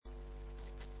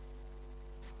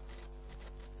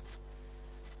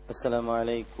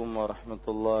Assalamualaikum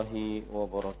warahmatullahi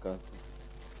wabarakatuh.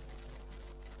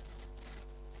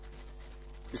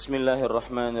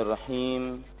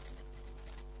 Bismillahirrahmanirrahim.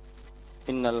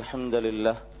 Innal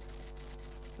hamdalillah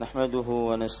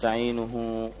nahmaduhu wa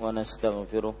nasta'inuhu wa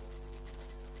nastaghfiruh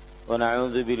wa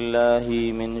na'udzu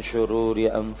billahi min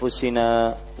shururi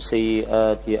anfusina wa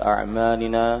sayyiati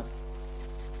a'malina.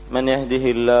 Man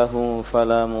yahdihillahu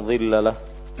fala mudilla lahu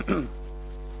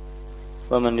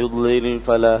ومن يضلل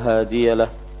فلا هادي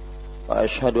له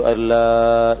وأشهد أن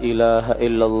لا إله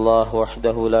إلا الله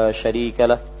وحده لا شريك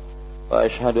له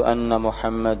وأشهد أن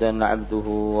محمدا عبده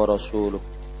ورسوله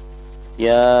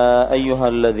يا أيها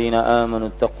الذين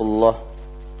آمنوا اتقوا الله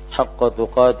حق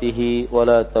تقاته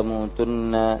ولا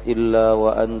تموتن إلا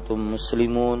وأنتم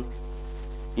مسلمون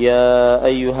يا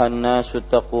أيها الناس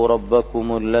اتقوا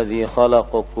ربكم الذي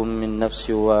خلقكم من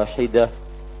نفس واحدة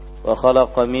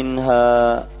وخلق منها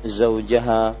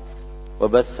زوجها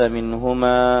وبث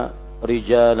منهما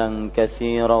رجالا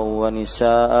كثيرا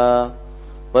ونساء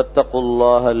واتقوا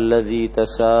الله الذي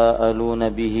تساءلون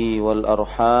به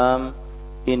والأرحام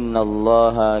إن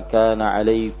الله كان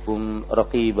عليكم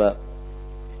رقيبا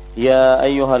يا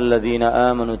أيها الذين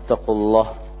آمنوا اتقوا الله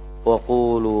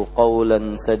وقولوا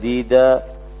قولا سديدا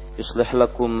يصلح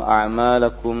لكم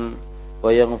أعمالكم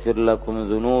ويغفر لكم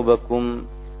ذنوبكم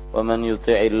ومن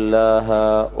يطع الله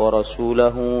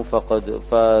ورسوله فقد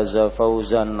فاز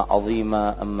فوزا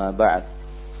عظيما أما بعد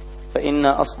فإن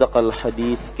أصدق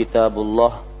الحديث كتاب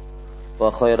الله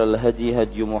وخير الهدي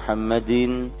هدي محمد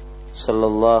صلى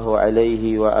الله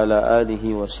عليه وعلى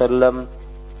آله وسلم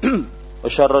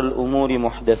وشر الأمور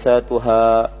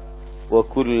محدثاتها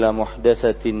وكل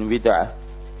محدثة بدعة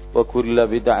وكل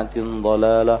بدعة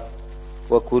ضلالة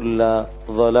وكل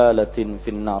ضلالة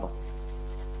في النار.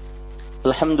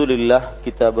 Alhamdulillah,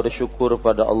 kita bersyukur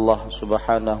pada Allah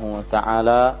Subhanahu wa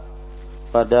ta'ala.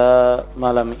 Pada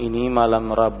malam ini,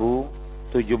 malam Rabu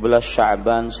 17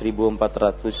 Sya'ban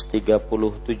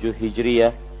 1437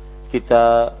 Hijriah,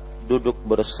 kita duduk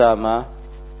bersama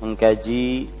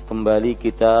mengkaji kembali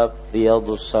kitab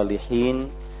Riyadhush Shalihin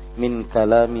min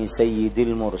kalami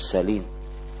Sayyidil Mursalin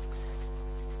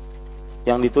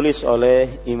yang ditulis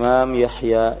oleh Imam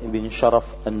Yahya bin Sharaf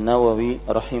An-Nawawi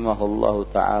rahimahullahu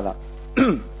ta'ala.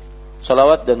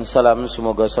 Salawat dan salam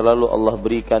semoga selalu Allah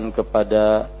berikan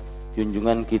kepada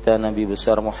junjungan kita Nabi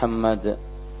besar Muhammad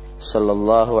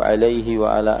sallallahu alaihi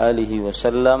wa ala alihi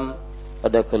wasallam,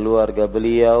 pada keluarga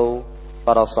beliau,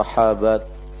 para sahabat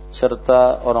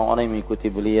serta orang-orang yang mengikuti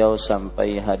beliau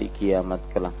sampai hari kiamat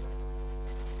kelak.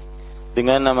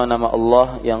 Dengan nama-nama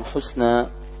Allah yang husna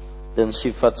dan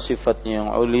sifat-sifatnya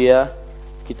yang ulia,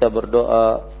 kita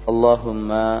berdoa,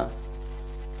 Allahumma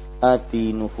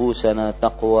آتي نفوسنا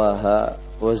تقواها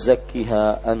وزكها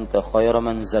أنت خير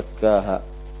من زكاها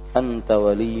أنت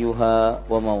وليها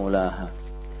ومولاها.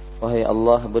 Wahai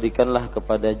Allah, berikanlah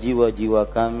kepada jiwa-jiwa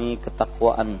kami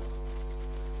ketakwaan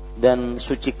dan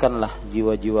sucikanlah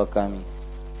jiwa-jiwa kami.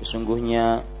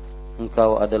 Sesungguhnya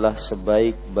Engkau adalah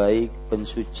sebaik-baik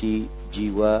pensuci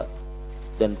jiwa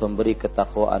dan pemberi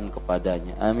ketakwaan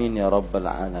kepadanya. Amin ya rabbal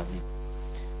alamin.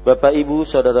 Bapak, Ibu,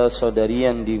 saudara-saudari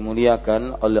yang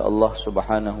dimuliakan oleh Allah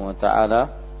Subhanahu wa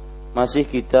ta'ala, masih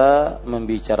kita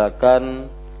membicarakan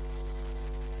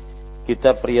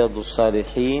kitab Riyadhush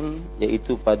Shalihin,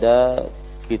 yaitu pada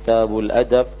Kitabul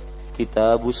Adab,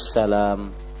 Kitabus Salam.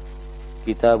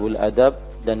 Kitabul Adab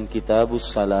dan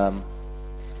Kitabus Salam.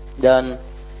 Dan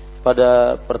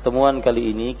pada pertemuan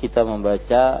kali ini kita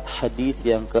membaca hadis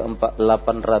yang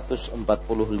ke-845.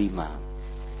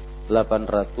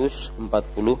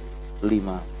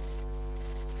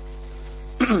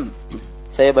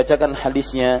 Saya bacakan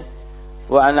hadisnya.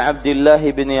 Wa an Abdullah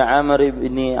bin Amr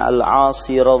bin al-As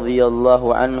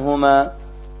radhiyallahu anhuma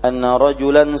anna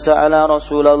rajulan sa'ala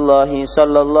Rasulullah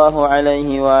sallallahu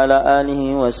alaihi wa ala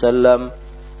alihi wasallam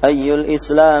ayyul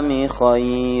islami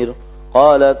khair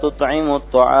qala tut'imu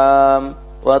at-ta'am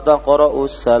wa taqra'u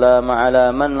as-salam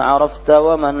ala man 'arafta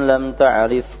wa man lam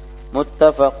ta'rif.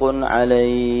 Muttafaqun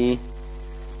alaih.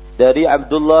 Dari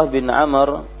Abdullah bin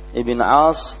Amr ibn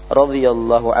As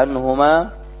radhiyallahu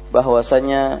anhuma,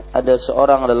 bahwasanya ada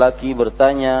seorang lelaki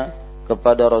bertanya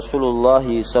kepada Rasulullah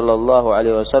sallallahu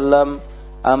alaihi wasallam,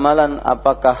 amalan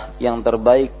apakah yang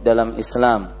terbaik dalam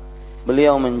Islam?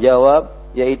 Beliau menjawab,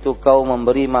 yaitu kau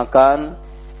memberi makan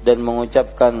dan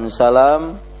mengucapkan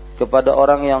salam kepada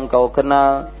orang yang kau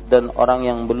kenal dan orang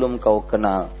yang belum kau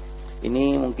kenal.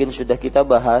 Ini mungkin sudah kita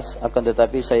bahas, akan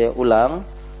tetapi saya ulang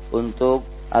untuk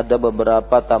ada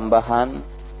beberapa tambahan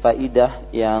faidah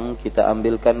yang kita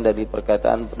ambilkan dari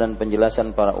perkataan dan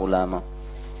penjelasan para ulama.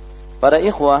 Para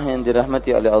ikhwah yang dirahmati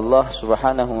oleh Allah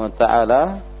Subhanahu wa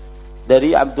ta'ala,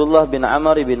 dari Abdullah bin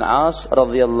Amr bin As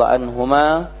radhiyallahu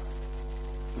anhuma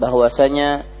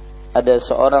bahwasanya ada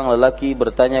seorang lelaki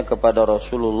bertanya kepada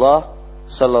Rasulullah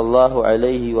sallallahu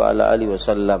alaihi wa ala alihi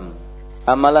wasallam,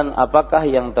 amalan apakah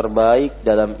yang terbaik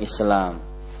dalam Islam?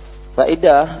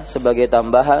 Faedah sebagai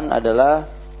tambahan adalah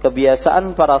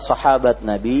kebiasaan para sahabat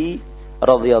Nabi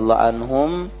radhiyallahu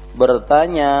anhum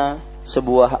bertanya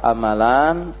sebuah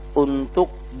amalan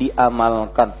untuk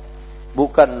diamalkan,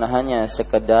 bukan hanya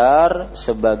sekedar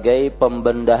sebagai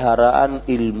pembendaharaan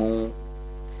ilmu,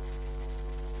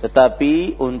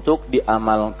 tetapi untuk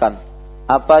diamalkan.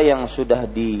 Apa yang sudah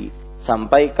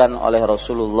disampaikan oleh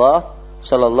Rasulullah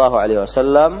sallallahu alaihi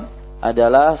wasallam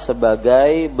adalah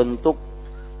sebagai bentuk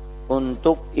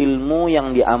untuk ilmu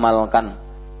yang diamalkan,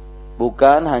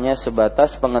 bukan hanya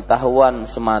sebatas pengetahuan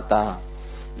semata.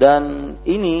 Dan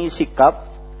ini sikap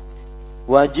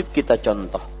wajib kita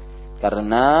contoh,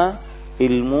 karena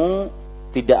ilmu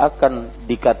tidak akan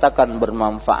dikatakan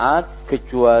bermanfaat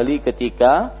kecuali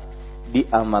ketika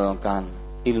diamalkan.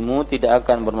 Ilmu tidak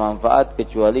akan bermanfaat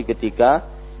kecuali ketika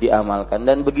diamalkan.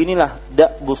 Dan beginilah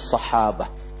da'bus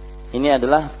sahabah. Ini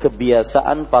adalah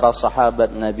kebiasaan para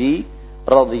sahabat Nabi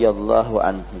radhiyallahu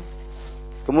anhum.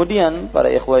 Kemudian para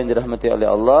ikhwan yang dirahmati oleh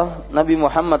Allah, Nabi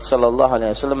Muhammad sallallahu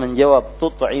alaihi wasallam menjawab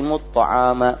tut'imut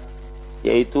ta'ama,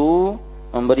 yaitu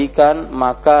memberikan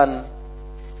makan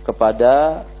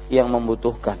kepada yang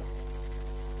membutuhkan.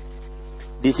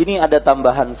 Di sini ada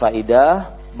tambahan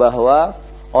faedah bahwa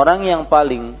orang yang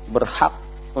paling berhak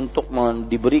untuk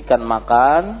diberikan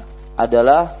makan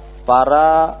adalah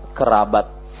para kerabat.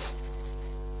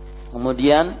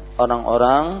 Kemudian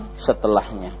orang-orang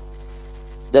setelahnya.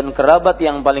 Dan kerabat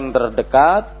yang paling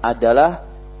terdekat adalah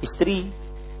istri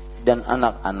dan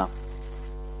anak-anak.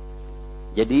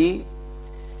 Jadi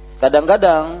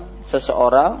kadang-kadang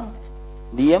seseorang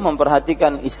dia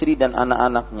memperhatikan istri dan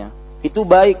anak-anaknya. Itu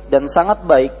baik dan sangat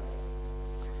baik.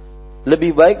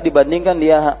 Lebih baik dibandingkan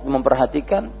dia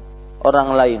memperhatikan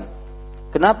orang lain.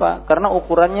 Kenapa? Karena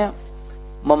ukurannya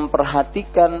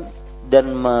memperhatikan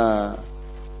dan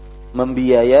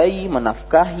membiayai,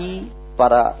 menafkahi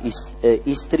para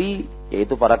istri,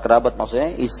 yaitu para kerabat,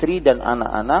 maksudnya istri dan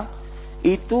anak-anak,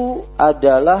 itu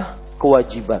adalah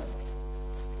kewajiban.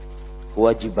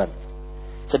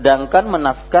 Sedangkan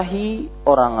menafkahi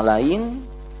orang lain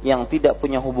yang tidak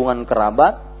punya hubungan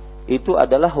kerabat, itu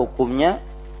adalah hukumnya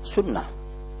sunnah.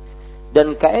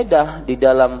 Dan kaidah di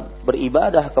dalam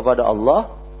beribadah kepada Allah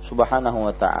Subhanahu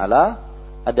wa ta'ala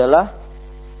adalah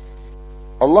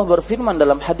Allah berfirman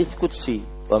dalam hadis qudsi,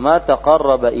 "Wa ma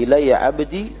taqarraba ilayya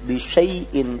 'abdi bi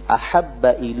syai'in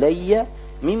ahabba ilayya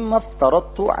mimma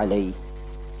aftaradtu 'alaihi."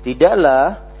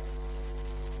 Tidaklah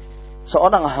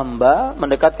seorang hamba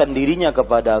mendekatkan dirinya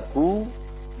kepadaku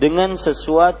dengan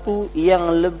sesuatu yang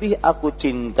lebih aku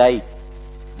cintai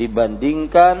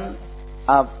dibandingkan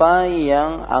apa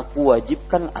yang aku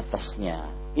wajibkan atasnya.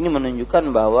 Ini menunjukkan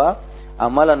bahwa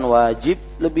amalan wajib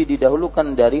lebih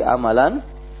didahulukan dari amalan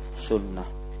sunnah.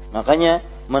 Makanya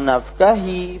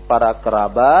menafkahi para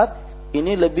kerabat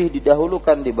ini lebih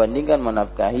didahulukan dibandingkan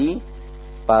menafkahi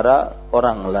para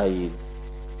orang lain.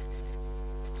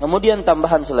 Kemudian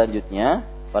tambahan selanjutnya,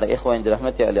 para ikhwan yang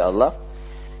dirahmati oleh Allah,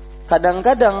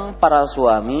 kadang-kadang para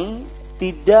suami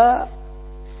tidak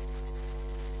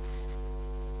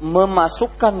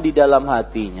memasukkan di dalam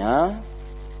hatinya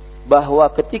bahwa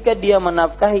ketika dia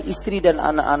menafkahi istri dan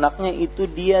anak-anaknya itu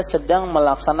dia sedang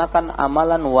melaksanakan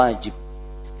amalan wajib.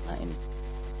 Nah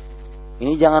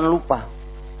ini jangan lupa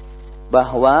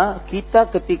bahwa kita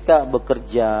ketika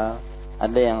bekerja,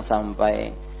 ada yang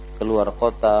sampai keluar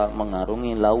kota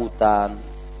mengarungi lautan,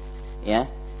 ya,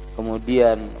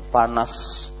 kemudian panas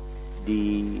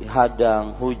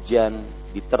dihadang, hujan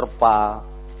diterpa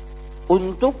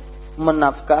untuk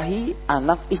menafkahi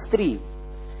anak istri.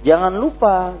 Jangan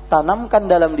lupa tanamkan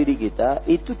dalam diri kita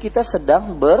itu kita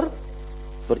sedang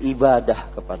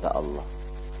beribadah kepada Allah.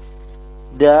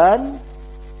 Dan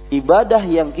ibadah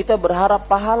yang kita berharap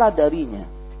pahala darinya.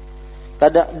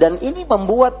 Dan ini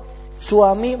membuat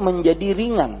suami menjadi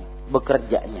ringan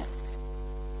bekerjanya.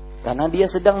 Karena dia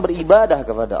sedang beribadah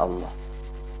kepada Allah.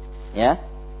 Ya.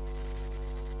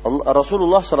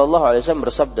 Rasulullah sallallahu alaihi wasallam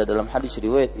bersabda dalam hadis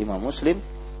riwayat Imam Muslim,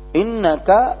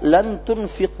 "Innaka lan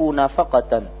tunfiqu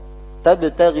nafaqatan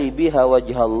tabtaghi biha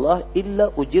wajhallah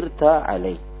illa ujirta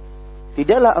alaih."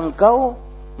 Tidaklah engkau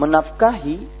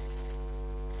menafkahi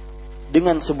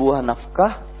dengan sebuah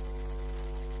nafkah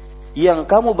yang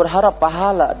kamu berharap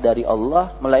pahala dari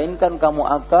Allah, melainkan kamu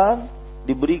akan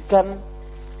diberikan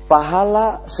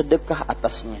pahala sedekah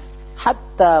atasnya.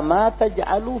 Hatta ma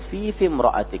taj'alu fi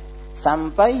imra'atik,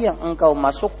 sampai yang engkau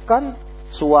masukkan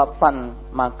suapan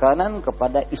makanan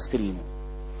kepada istrimu.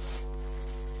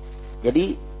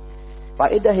 Jadi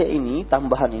faedah ini,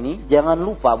 tambahan ini, jangan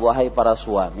lupa wahai para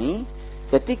suami,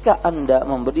 ketika Anda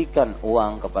memberikan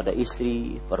uang kepada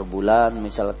istri per bulan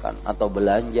misalkan, atau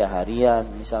belanja harian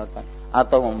misalkan,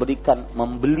 atau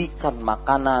membelikan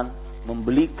makanan,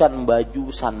 membelikan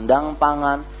baju, sandang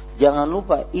pangan, jangan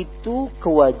lupa itu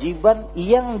kewajiban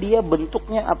yang dia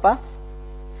bentuknya apa?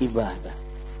 Ibadah.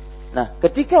 Nah,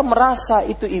 ketika merasa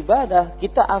itu ibadah,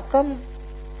 kita akan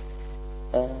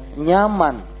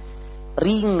nyaman,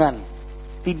 ringan,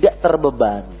 tidak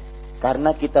terbebani,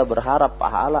 karena kita berharap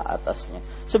pahala atasnya.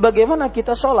 Sebagaimana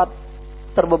kita sholat,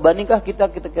 terbebanikah kita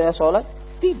ketika sholat?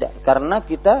 Tidak, karena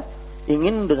kita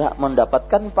ingin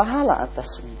mendapatkan pahala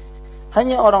atasnya.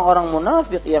 Hanya orang-orang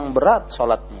munafik yang berat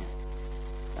sholatnya.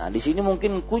 Nah, di sini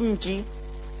mungkin kunci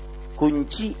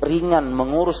ringan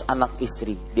mengurus anak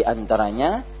istri, di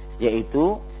antaranya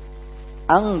yaitu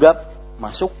anggap,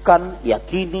 masukkan,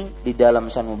 yakini di dalam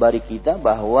sanubari kita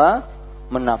bahwa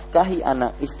menafkahi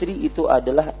anak istri itu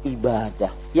adalah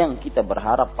ibadah yang kita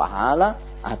berharap pahala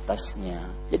atasnya.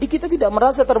 Jadi kita tidak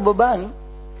merasa terbebani.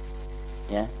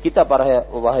 Ya, kita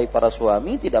wahai para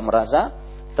suami tidak merasa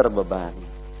terbebani.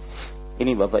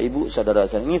 Ini Bapak Ibu,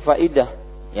 saudara-saudara, ini faidah,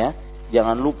 ya.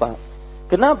 Jangan lupa.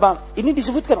 Kenapa? Ini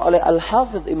disebutkan oleh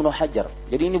Al-Hafidz Ibnu Hajar.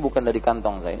 Jadi ini bukan dari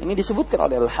kantong saya. Ini disebutkan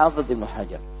oleh Al-Hafidz Ibnu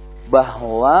Hajar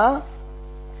bahwa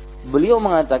beliau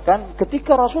mengatakan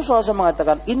ketika Rasulullah SAW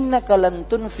mengatakan innaka lan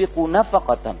tunfiqu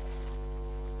nafaqatan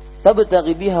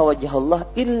tabtaghi biha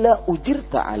wajhallah illa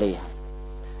ujirta 'alaiha.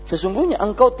 Sesungguhnya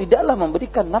engkau tidaklah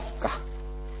memberikan nafkah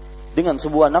dengan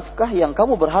sebuah nafkah yang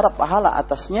kamu berharap pahala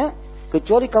atasnya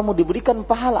kecuali kamu diberikan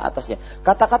pahala atasnya.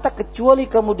 Kata-kata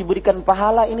kecuali kamu diberikan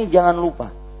pahala ini jangan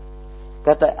lupa.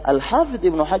 Kata Al-Hafidz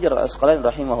Ibnu Hajar Al-Asqalani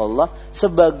rahimahullah,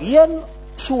 sebagian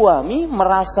suami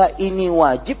merasa ini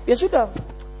wajib, ya sudah,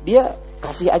 dia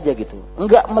kasih aja gitu.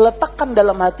 Enggak meletakkan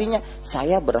dalam hatinya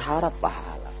saya berharap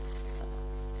pahala.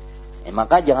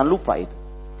 Maka jangan lupa itu.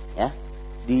 Ya.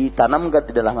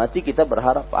 Ditanamkan di dalam hati kita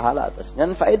berharap pahala atas.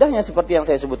 Dan faedahnya seperti yang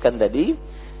saya sebutkan tadi,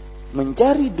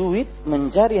 mencari duit,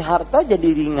 mencari harta jadi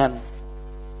ringan.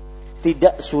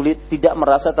 Tidak sulit, tidak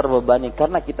merasa terbebani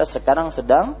karena kita sekarang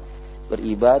sedang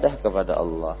beribadah kepada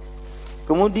Allah.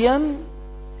 Kemudian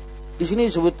di sini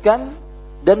disebutkan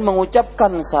dan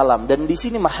mengucapkan salam, dan di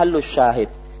sini mahallus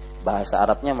syahid. Bahasa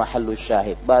Arabnya mahallus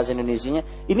syahid, bahasa Indonesianya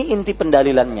ini inti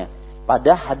pendalilannya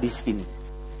pada hadis ini.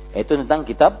 Yaitu tentang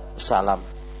kitab salam,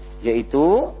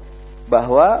 yaitu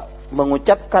bahwa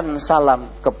mengucapkan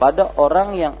salam kepada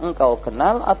orang yang engkau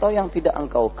kenal atau yang tidak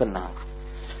engkau kenal.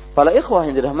 Para ikhwah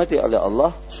yang dirahmati oleh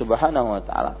Allah Subhanahu wa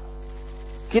taala.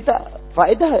 Kita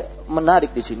faedah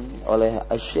menarik di sini oleh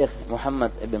Syekh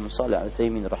Muhammad ibn Shalih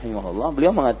Al-Utsaimin rahimahullah.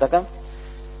 Beliau mengatakan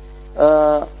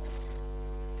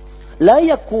la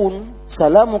yakun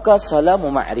salamuka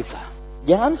salamu ma'rifah.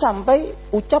 Jangan sampai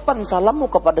ucapan salammu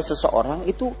kepada seseorang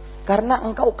itu karena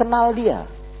engkau kenal dia.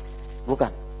 Bukan.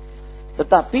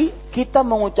 Tetapi kita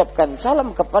mengucapkan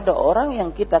salam kepada orang yang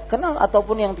kita kenal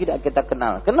ataupun yang tidak kita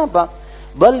kenal. Kenapa?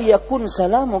 Bal yakun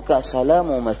salamuka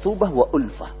salamu mathubah wa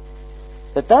ulfah.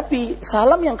 Tetapi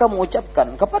salam yang kamu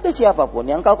ucapkan kepada siapapun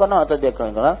yang kau kenal atau dia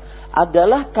kenal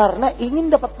adalah karena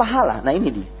ingin dapat pahala. Nah ini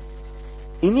dia.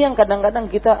 Ini yang kadang-kadang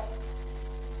kita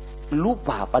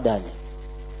lupa padanya.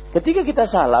 Ketika kita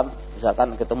salam,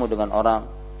 misalkan ketemu dengan orang,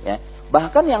 ya,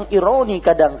 bahkan yang ironi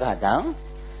kadang-kadang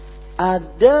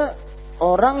ada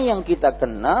orang yang kita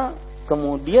kenal,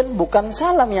 kemudian bukan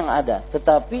salam yang ada,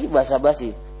 tetapi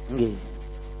basa-basi, nggih,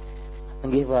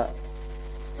 nggih Pak,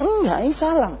 enggak, ini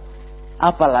salam.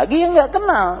 Apalagi yang nggak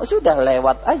kenal, sudah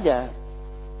lewat aja.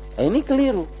 Ini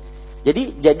keliru.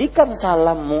 Jadi jadikan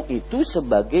salammu itu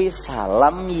sebagai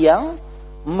salam yang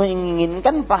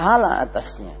menginginkan pahala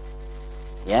atasnya.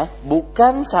 Ya,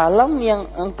 bukan salam yang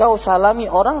engkau salami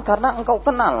orang karena engkau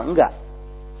kenal, enggak.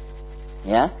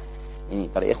 Ya. Ini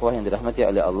para ikhwah yang dirahmati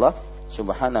oleh Allah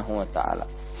Subhanahu wa taala.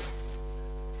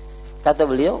 Kata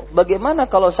beliau, bagaimana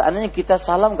kalau seandainya kita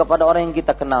salam kepada orang yang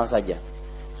kita kenal saja?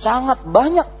 Sangat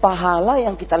banyak pahala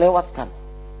yang kita lewatkan.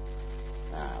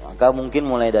 Nah, maka mungkin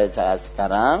mulai dari saat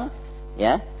sekarang,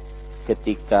 ya,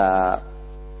 ketika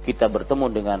kita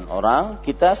bertemu dengan orang,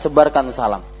 kita sebarkan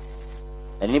salam.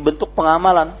 Dan ini bentuk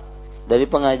pengamalan dari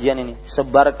pengajian ini.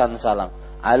 Sebarkan salam.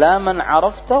 Ala man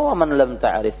arafta wa man lam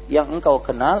ta'rif. Yang engkau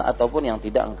kenal ataupun yang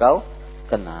tidak engkau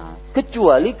kenal.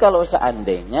 Kecuali kalau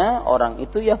seandainya orang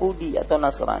itu Yahudi atau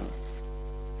Nasrani.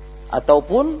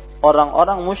 Ataupun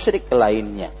orang-orang musyrik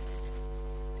lainnya.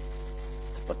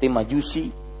 Seperti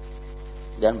Majusi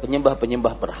dan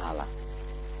penyembah-penyembah berhala.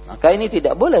 Maka ini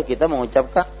tidak boleh kita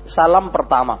mengucapkan salam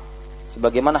pertama.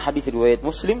 Sebagaimana hadis riwayat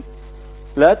Muslim,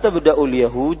 la tabda'ul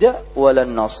yahuda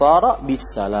walan nasara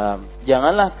bisalam.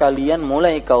 Janganlah kalian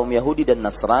mulai kaum Yahudi dan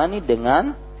Nasrani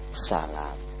dengan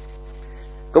salam.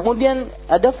 Kemudian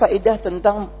ada faedah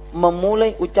tentang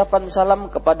memulai ucapan salam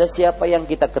kepada siapa yang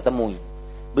kita ketemui.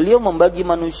 Beliau membagi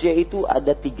manusia itu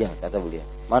ada 3, kata beliau.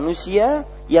 Manusia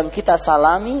yang kita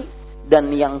salami dan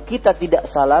yang kita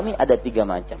tidak salami ada 3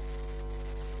 macam.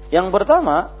 Yang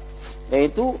pertama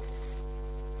yaitu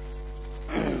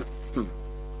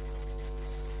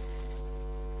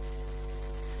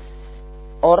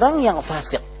orang yang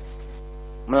fasik,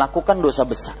 melakukan dosa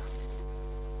besar.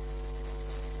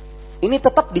 Ini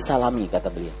tetap disalami, kata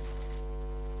beliau.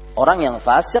 Orang yang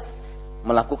fasik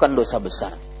melakukan dosa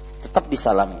besar, tetap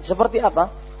disalami. Seperti apa?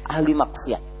 Ahli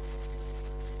maksiat,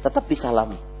 tetap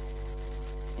disalami.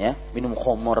 Ya, minum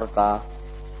khamr kah,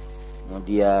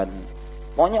 kemudian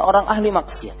pokoknya orang ahli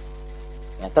maksiat,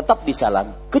 ya, tetap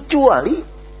disalami. Kecuali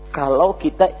kalau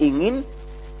kita ingin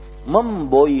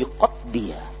memboikot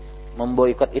dia.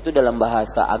 Memboikot itu dalam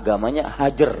bahasa agamanya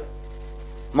hajar,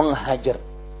 menghajar.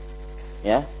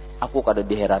 Ya, aku kada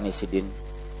diherani sidin,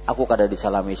 aku kada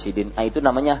disalami sidin. Nah, itu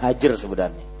namanya hajar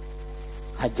sebenarnya.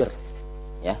 Hajar,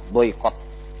 ya, boikot.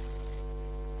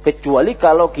 Kecuali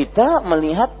kalau kita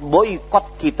melihat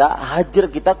boikot kita,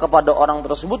 hajar kita kepada orang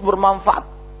tersebut bermanfaat.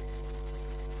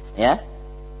 Ya,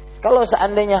 kalau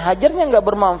seandainya hajarnya nggak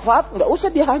bermanfaat, nggak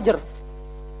usah dihajar.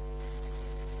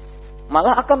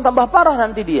 Malah akan tambah parah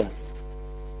nanti dia.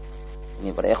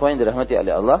 Ini para ikhwan yang dirahmati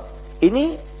oleh Allah.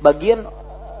 Ini bagian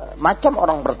macam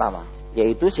orang pertama,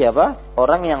 yaitu siapa?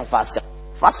 Orang yang fasik.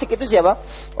 Fasik itu siapa?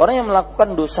 Orang yang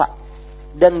melakukan dosa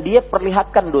dan dia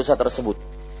perlihatkan dosa tersebut.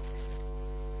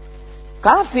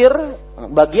 Kafir,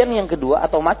 bagian yang kedua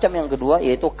atau macam yang kedua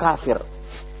yaitu kafir.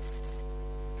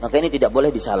 Maka ini tidak boleh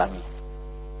disalami.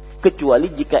 Kecuali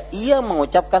jika ia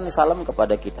mengucapkan salam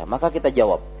kepada kita, maka kita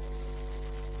jawab.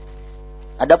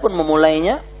 Adapun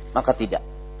memulainya, maka tidak.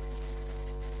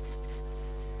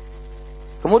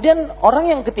 Kemudian orang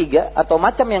yang ketiga atau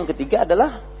macam yang ketiga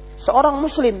adalah seorang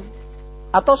muslim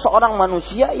atau seorang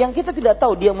manusia yang kita tidak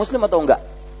tahu dia muslim atau enggak.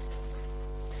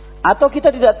 Atau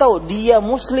kita tidak tahu dia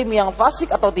muslim yang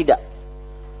fasik atau tidak.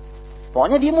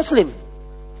 Pokoknya dia muslim.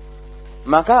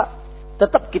 Maka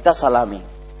tetap kita salami.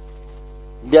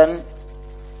 Dan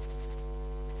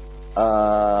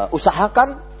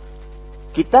usahakan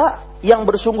kita yang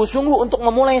bersungguh-sungguh untuk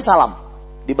memulai salam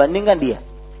dibandingkan dia.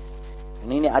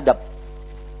 Ini adab.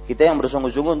 Kita yang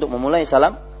bersungguh-sungguh untuk memulai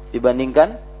salam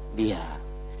dibandingkan dia.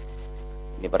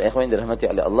 Ini para ikhwan yang dirahmati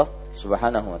oleh Allah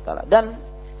Subhanahu wa taala. Dan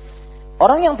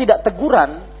orang yang tidak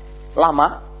teguran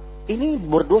lama ini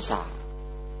berdosa.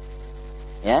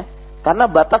 Ya, karena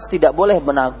batas tidak boleh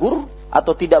menegur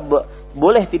atau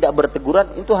boleh tidak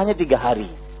berteguran itu hanya 3 hari.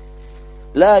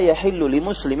 La yahillu li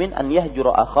muslimin an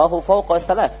yahjura akhahu fawqa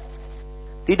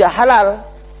 3. Tidak halal,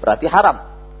 berarti haram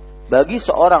bagi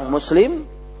seorang muslim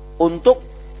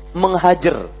untuk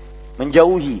menghajar,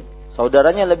 menjauhi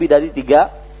saudaranya lebih dari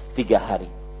 3 hari.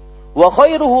 Wa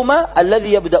khairuhuma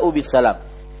alladhi yabda'u bisalam.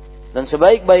 Dan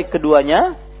sebaik-baik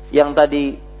keduanya yang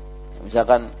tadi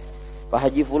misalkan Pak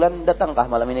Haji Fulan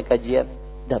datangkah malam ini kajian?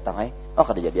 Datang, oh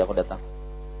kada jadi aku datang.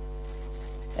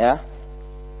 Ya.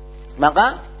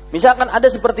 Maka misalkan ada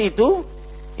seperti itu,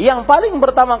 yang paling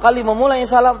pertama kali memulai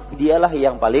salam dialah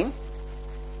yang paling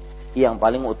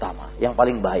utama, yang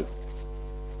paling baik.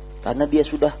 Karena dia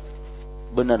sudah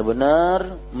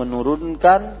benar-benar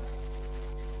menurunkan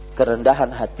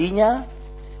kerendahan hatinya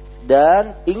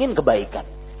dan ingin kebaikan.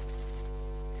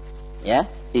 Ya,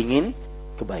 ingin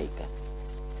kebaikan.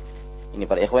 Ini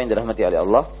para ikhwan yang dirahmati oleh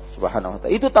Allah Subhanahu wa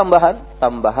taala. Itu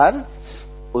tambahan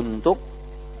untuk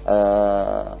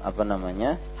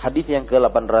hadis yang ke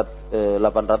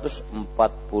 860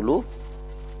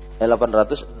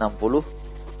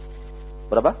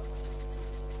 berapa?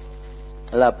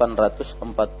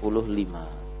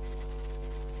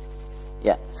 845.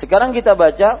 Ya, sekarang kita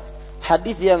baca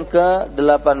hadis yang ke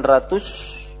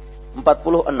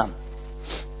 846.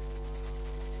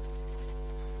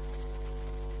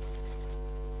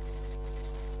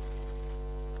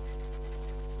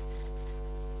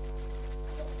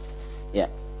 Ya.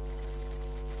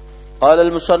 Qala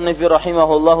al-musannif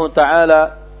rahimahullahu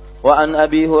ta'ala وعن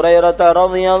أبي هريرة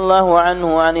رضي الله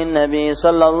عنه عن النبي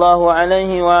صلى الله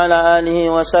عليه وعلى آله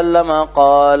وسلم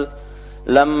قال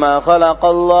لما خلق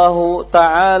الله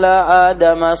تعالى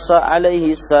آدم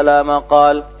عليه السلام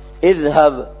قال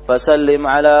اذهب فسلم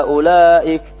على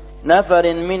أولئك نفر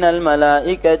من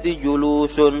الملائكة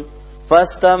جلوس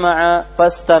فاستمع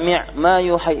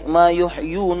ما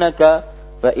يحيونك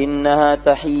فإنها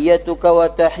تحيتك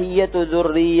وتحية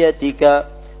ذريتك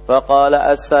faqala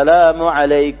assalamu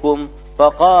alaikum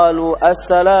faqalu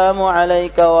assalamu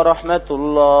alayka wa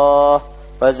rahmatullah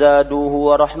fazaduhu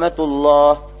wa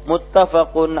rahmatullah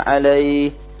muttafaqun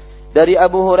alaih. Dari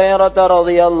Abu Hurairah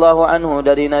radhiyallahu anhu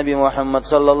dari Nabi Muhammad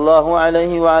sallallahu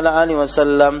alaihi wa ala alihi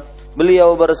wasallam,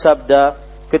 beliau bersabda,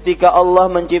 ketika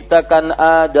Allah menciptakan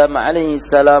Adam alaihi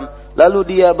salam,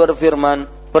 lalu dia berfirman,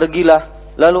 pergilah,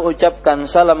 lalu ucapkan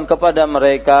salam kepada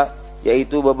mereka,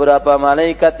 yaitu beberapa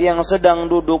malaikat yang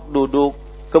sedang duduk-duduk.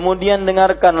 Kemudian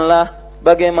dengarkanlah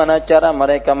bagaimana cara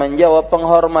mereka menjawab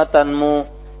penghormatanmu,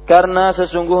 karena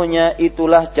sesungguhnya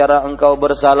itulah cara engkau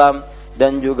bersalam,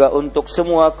 dan juga untuk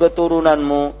semua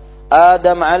keturunanmu.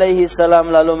 Adam alaihi salam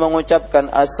lalu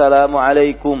mengucapkan assalamu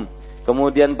alaikum.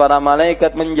 Kemudian para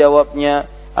malaikat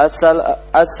menjawabnya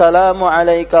assalamu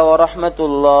alayka wa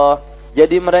rahmatullah.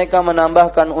 Jadi mereka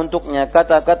menambahkan untuknya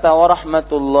kata-kata wa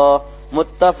rahmatullah,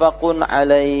 muttafaqun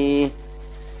alaih.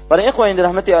 Para ikhwan yang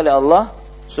dirahmati oleh Allah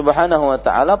Subhanahu wa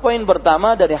taala, poin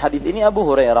pertama dari hadis ini Abu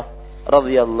Hurairah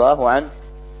radhiyallahu an.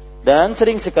 Dan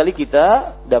sering sekali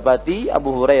kita dapati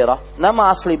Abu Hurairah,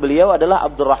 nama asli beliau adalah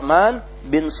Abdurrahman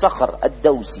bin Sakhr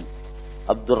ad-Dawsi.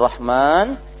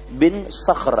 Abdurrahman bin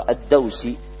Sakhr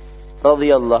ad-Dawsi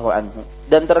radhiyallahu anhu,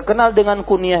 dan terkenal dengan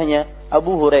kunyahnya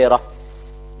Abu Hurairah.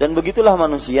 Dan begitulah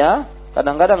manusia,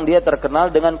 kadang-kadang dia terkenal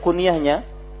dengan kunyahnya.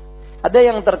 Ada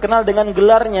yang terkenal dengan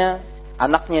gelarnya,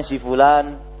 anaknya si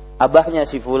fulan, abahnya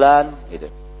si fulan gitu.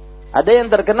 Ada yang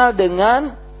terkenal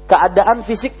dengan keadaan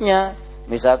fisiknya,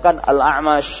 misalkan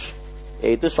Al-A'mash,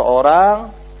 yaitu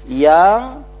seorang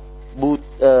yang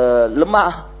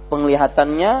lemah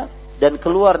penglihatannya dan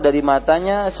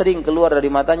sering keluar dari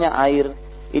matanya air.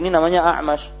 Ini namanya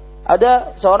A'mash.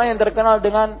 Ada seorang yang terkenal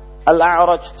dengan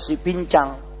Al-A'raj, si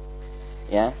pincang.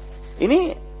 Ya.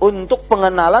 Ini untuk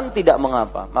pengenalan tidak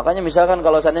mengapa. Makanya misalkan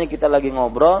kalau seandainya kita lagi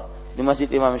ngobrol di Masjid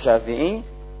Imam Syafi'i,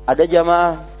 ada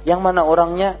jamaah yang mana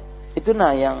orangnya itu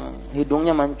yang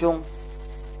hidungnya mancung.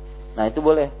 Nah itu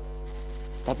boleh.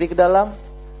 Tapi ke dalam,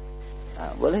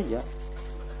 boleh ya.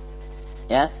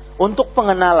 Ya, untuk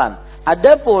pengenalan.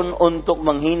 Adapun untuk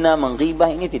menghina, menghibah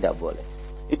ini tidak boleh.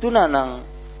 Itu nanang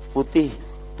putih,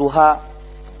 tuha.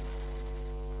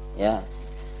 Ya.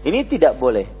 Ini tidak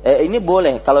boleh. Ini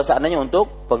boleh kalau seandainya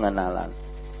untuk pengenalan.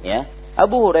 Ya.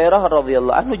 Abu Hurairah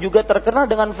radhiyallahu anhu juga terkenal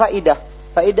dengan faidah.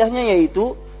 Faidahnya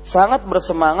yaitu sangat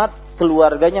bersemangat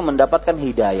keluarganya mendapatkan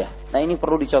hidayah. Nah ini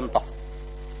perlu dicontoh.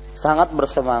 Sangat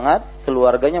bersemangat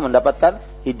keluarganya mendapatkan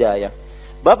hidayah.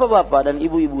 Bapak-bapak dan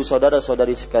ibu-ibu,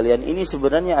 saudara-saudari sekalian, ini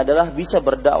sebenarnya adalah bisa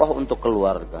berdakwah untuk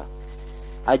keluarga.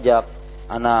 Ajak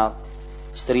anak,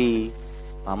 istri,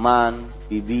 paman,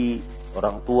 bibi,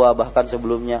 orang tua, bahkan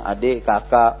sebelumnya adik,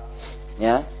 kakak,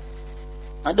 ya.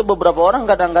 Ada beberapa orang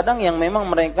kadang-kadang yang memang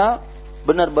mereka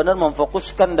benar-benar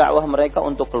memfokuskan dakwah mereka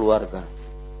untuk keluarga.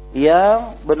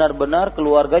 Yang benar-benar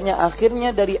keluarganya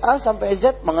akhirnya dari A sampai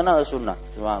Z mengenal sunnah.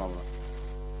 Subhanallah.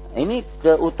 Ini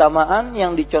keutamaan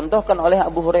yang dicontohkan oleh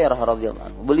Abu Hurairah radhiyallahu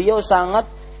anhu. Beliau sangat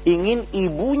ingin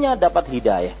ibunya dapat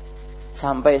hidayah.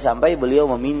 Sampai-sampai beliau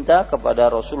meminta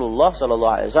kepada Rasulullah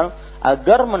sallallahu alaihi wasallam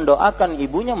agar mendoakan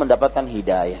ibunya mendapatkan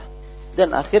hidayah.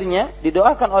 Dan akhirnya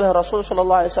didoakan oleh Rasul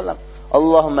sallallahu alaihi wasallam,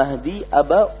 Allahumma hdi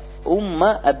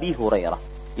umma Abi Hurairah.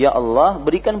 Ya Allah,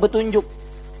 berikan petunjuk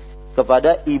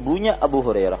kepada ibunya Abu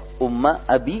Hurairah, umma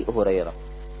Abi Hurairah,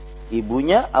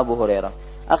 ibunya Abu Hurairah.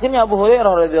 Akhirnya Abu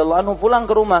Hurairah radhiyallahu anhu pulang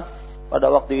ke rumah.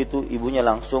 Pada waktu itu ibunya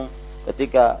langsung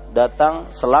ketika datang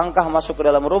selangkah masuk ke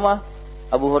dalam rumah,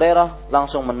 Abu Hurairah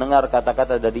langsung mendengar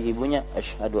kata-kata dari ibunya,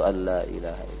 asyhadu an la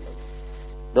ilaha illallah.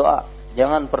 Doa,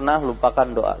 jangan pernah lupakan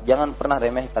doa, jangan pernah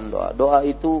remehkan doa. Doa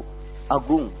itu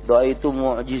agung, doa itu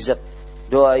mukjizat,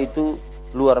 doa itu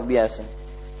luar biasa.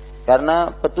 Karena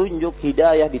petunjuk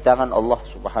hidayah di tangan Allah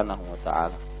Subhanahu wa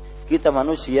taala. Kita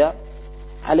manusia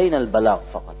alainal balagh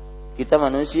faqat. Kita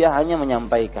manusia hanya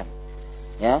menyampaikan.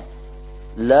 Ya.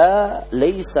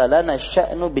 Laisa lana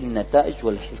sya'nu bin nata'ij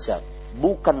wal hisab.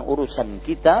 Bukan urusan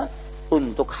kita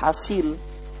untuk hasil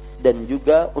dan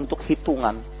juga untuk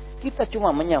hitungan. Kita cuma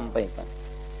menyampaikan.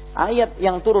 Ayat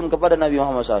yang turun kepada Nabi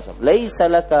Muhammad SAW. Laisa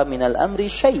laka minal amri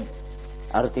syai'.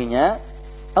 Artinya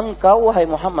engkau wahai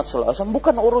Muhammad sallallahu alaihi wasallam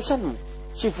bukan urusanmu.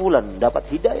 Si fulan dapat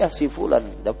hidayah, si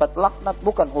fulan dapat laknat,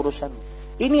 bukan urusanmu.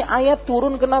 Ini ayat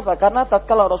turun kenapa? Karena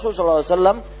tatkala Rasulullah sallallahu alaihi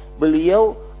wasallam beliau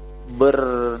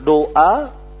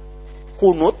berdoa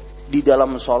kunut di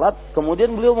dalam salat,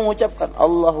 kemudian beliau mengucapkan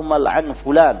Allahumma la'an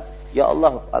fulan. Ya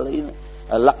Allah,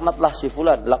 laknatlah si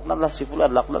fulan, laknatlah si fulan,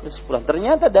 laknatlah si fulan.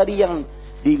 Ternyata dari yang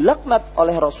dilaknat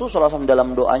oleh Rasulullah sallallahu alaihi wasallam dalam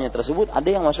doanya tersebut ada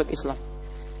yang masuk Islam.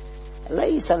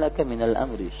 Laisa laka minal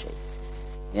amri syai'.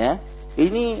 Ya,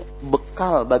 ini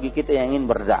bekal bagi kita yang ingin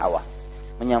berdakwah.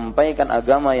 menyampaikan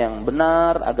agama yang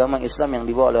benar, agama Islam yang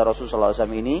dibawa oleh Rasulullah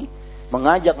SAW ini,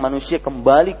 mengajak manusia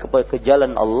kembali ke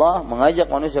jalan Allah, mengajak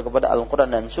manusia kepada Al-Quran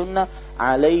dan Sunnah,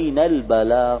 alainal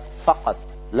bala faqat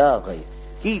la ghair.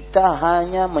 Kita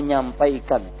hanya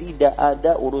menyampaikan, tidak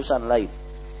ada urusan lain.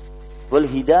 Wal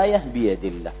hidayah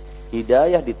biyadillah.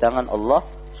 Hidayah di tangan Allah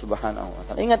Subhanahu wa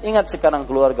ta'ala. Ingat-ingat sekarang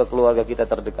keluarga-keluarga kita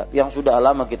terdekat yang sudah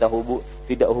lama kita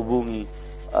tidak hubungi.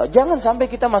 Jangan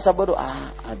sampai kita masa bodoh,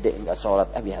 adik enggak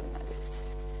sholat, biarin adik.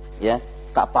 Ya,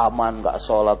 kak paman enggak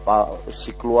sholat,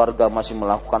 si keluarga masih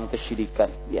melakukan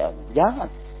kesyirikan. Ya, jangan.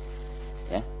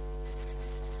 Ya.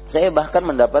 Saya bahkan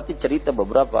mendapati cerita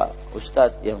beberapa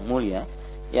ustadz yang mulia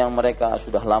yang mereka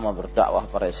sudah lama berdakwah,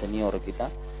 para senior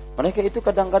kita. Mereka itu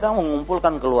kadang-kadang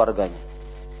mengumpulkan keluarganya.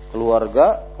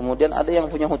 Keluarga, kemudian ada yang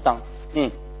punya hutang.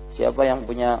 Nih, siapa yang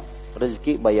punya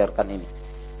rezeki bayarkan ini.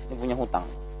 Ini punya hutang.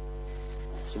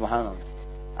 Subhanallah.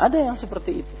 Ada yang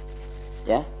seperti itu.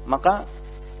 Ya, maka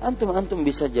antum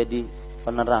bisa jadi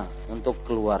penerang untuk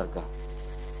keluarga.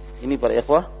 Ini para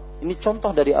ikhwah, ini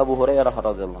contoh dari Abu Hurairah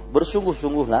radhiyallahu.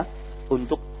 Bersungguh-sungguhlah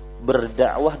untuk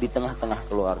berdakwah di tengah-tengah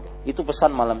keluarga. Itu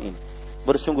pesan malam ini.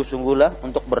 Bersungguh-sungguhlah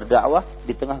untuk berdakwah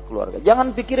di tengah keluarga.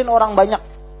 Jangan pikirin orang banyak.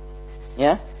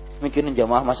 Ya, mikirin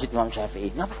jamaah masjid Imam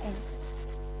Syafi'i. Ngapain?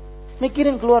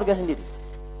 Mikirin keluarga sendiri.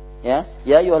 Ya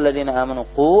ayyuhalladzina amanu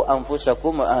qu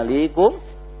anfusakum wa ahlikum.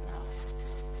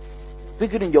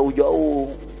 Pikirin jauh-jauh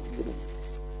gitu.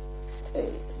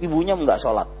 Ibunya enggak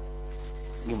sholat.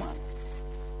 Gimana?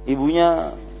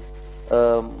 Ibunya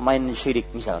main syirik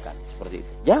misalkan, seperti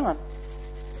itu. Jangan.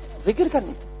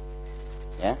 Pikirkan itu.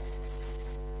 Ya.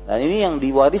 Dan ini yang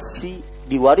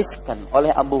diwariskan oleh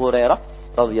Abu Hurairah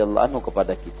radhiyallahu anhu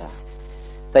kepada kita.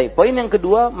 Baik, poin yang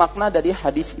kedua, makna dari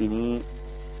hadis ini.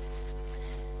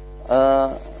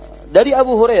 Dari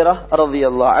Abu Hurairah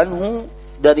radhiyallahu anhu,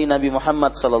 dari Nabi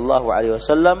Muhammad sallallahu alaihi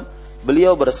wasallam,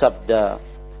 beliau bersabda,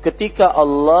 ketika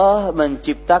Allah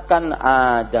menciptakan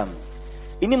Adam.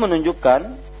 Ini menunjukkan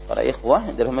para ikhwah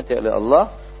yang dirahmati oleh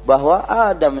Allah bahwa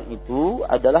Adam itu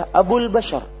adalah Abul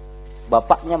Bashar,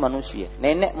 bapaknya manusia,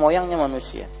 nenek moyangnya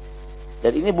manusia.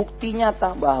 Dan ini bukti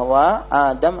nyata bahwa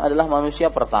Adam adalah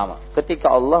manusia pertama.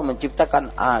 Ketika Allah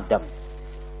menciptakan Adam,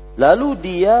 lalu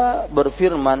dia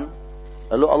berfirman,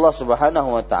 lalu Allah Subhanahu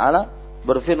wa ta'ala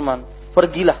berfirman,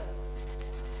 pergilah.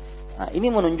 Nah,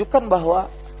 ini menunjukkan bahwa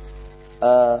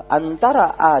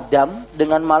antara Adam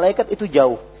dengan malaikat itu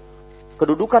jauh.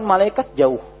 Kedudukan malaikat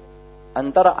jauh.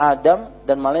 Antara Adam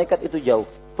dan malaikat itu jauh.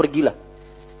 Pergilah.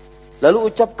 Lalu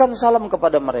ucapkan salam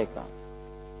kepada mereka.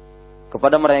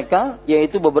 Kepada mereka,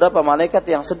 yaitu beberapa malaikat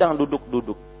yang sedang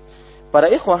duduk-duduk.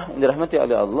 Para ikhwah yang dirahmati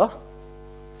oleh Allah,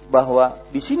 bahwa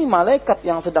di sini malaikat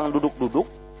yang sedang duduk-duduk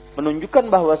menunjukkan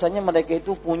bahwasanya mereka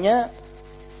itu punya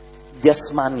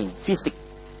jasmani, fisik.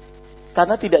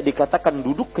 Karena tidak dikatakan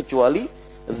duduk kecuali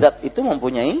zat itu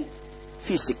mempunyai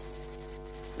fisik.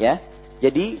 Ya.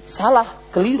 Jadi salah,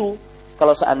 keliru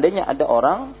kalau seandainya ada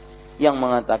orang yang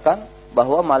mengatakan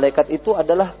bahwa malaikat itu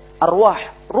adalah arwah,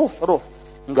 ruh.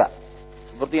 Enggak.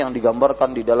 Seperti yang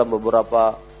digambarkan di dalam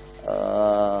beberapa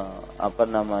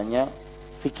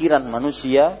pikiran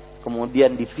manusia,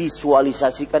 kemudian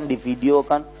divisualisasikan,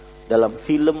 divideokan dalam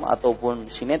film ataupun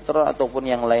sinetron ataupun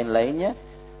yang lain-lainnya,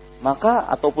 maka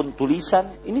ataupun tulisan,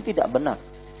 ini tidak benar.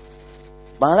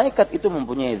 Malaikat itu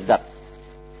mempunyai zat.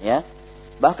 Ya.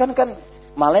 Bahkan kan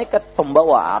malaikat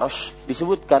pembawa arsy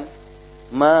disebutkan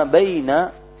ma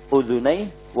baina udhunai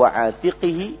wa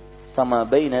atiqihi kama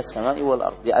baina samai wal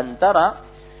ardh. Di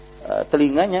antara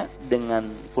telinganya dengan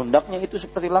pundaknya itu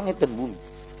seperti langit dan bumi.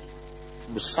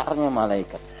 Besarnya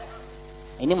malaikat.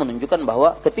 Ini menunjukkan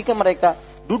bahwa ketika mereka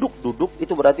duduk-duduk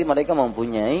itu berarti mereka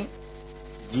mempunyai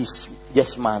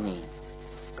jasmani.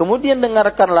 Kemudian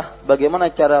dengarkanlah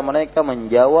bagaimana cara mereka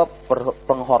menjawab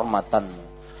penghormatanmu.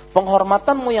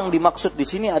 Penghormatanmu yang dimaksud di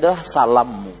sini adalah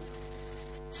salammu.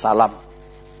 Salam.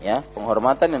 Ya,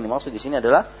 penghormatan yang dimaksud di sini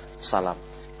adalah salam.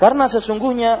 Karena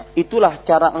sesungguhnya itulah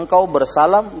cara engkau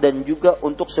bersalam dan juga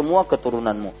untuk semua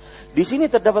keturunanmu. Di sini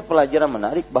terdapat pelajaran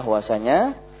menarik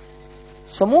bahwasanya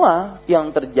semua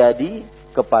yang terjadi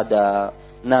kepada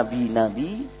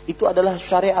nabi-nabi itu adalah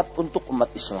syariat untuk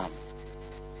umat Islam.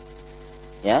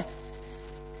 Ya.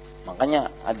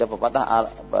 Makanya ada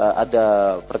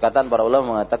perkataan para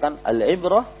ulama mengatakan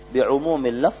al-ibrah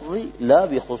bi'umumil lafzi la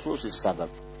bi khususis sabab.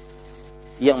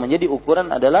 Yang menjadi ukuran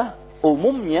adalah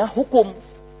umumnya hukum,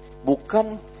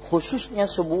 bukan khususnya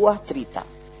sebuah cerita.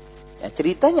 Ya,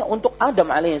 ceritanya untuk Adam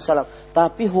alaihissalam,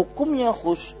 tapi hukumnya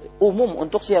umum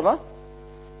untuk siapa?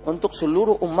 Untuk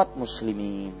seluruh umat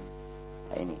muslimin.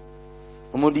 Nah, ini.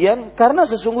 Kemudian karena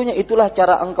sesungguhnya itulah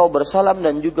cara engkau bersalam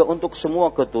dan juga untuk semua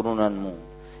keturunanmu.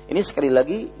 Ini sekali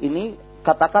lagi, ini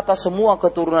kata-kata semua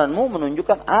keturunanmu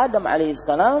menunjukkan Adam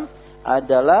alaihissalam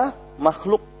adalah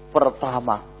makhluk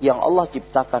pertama yang Allah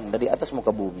ciptakan dari atas muka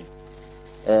bumi.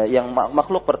 Yang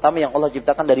makhluk pertama yang Allah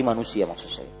ciptakan dari manusia, maksud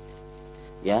saya.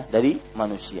 Ya, dari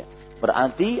manusia.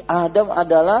 Berarti Adam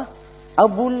adalah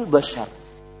abul bashar,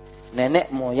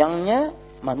 nenek moyangnya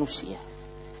manusia.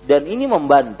 Dan ini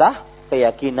membantah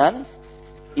keyakinan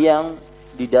yang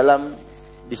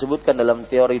disebutkan dalam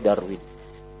teori Darwin,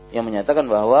 yang menyatakan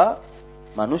bahwa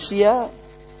manusia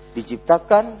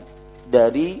diciptakan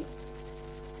dari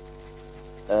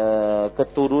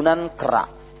keturunan kera,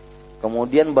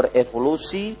 kemudian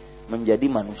berevolusi menjadi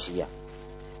manusia.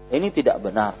 Ini tidak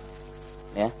benar,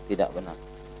 ya, tidak benar.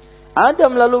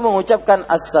 Adam lalu mengucapkan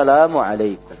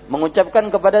Assalamualaikum. Mengucapkan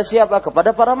kepada siapa?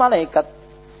 Kepada para malaikat.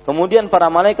 Kemudian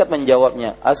para malaikat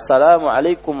menjawabnya,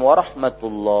 Assalamualaikum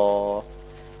warahmatullah.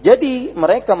 Jadi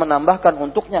mereka menambahkan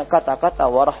untuknya kata-kata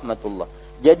warahmatullah.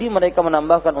 Jadi mereka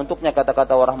menambahkan untuknya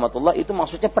kata-kata warahmatullah, itu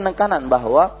maksudnya penekanan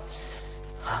bahwa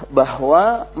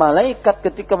malaikat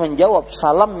ketika menjawab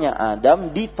salamnya Adam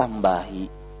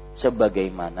ditambahi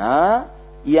sebagaimana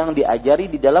yang diajari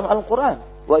di dalam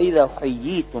Al-Quran. Wa idza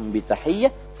hayyitum bi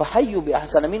tahiyyah fahayyu bi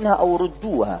ahsana minha aw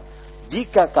rudduha.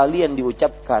 Jika kalian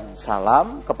diucapkan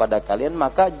salam kepada kalian,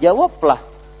 maka jawablah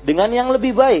dengan yang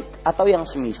lebih baik atau yang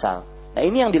semisal. Nah,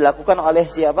 ini yang dilakukan oleh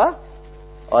siapa?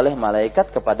 Oleh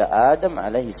malaikat kepada Adam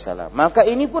alaihissalam. Maka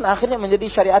ini pun akhirnya menjadi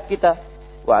syariat kita.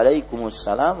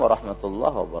 Waalaikumsalam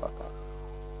warahmatullahi wabarakatuh.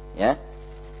 Ya.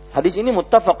 Hadis ini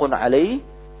muttafaqun alaih,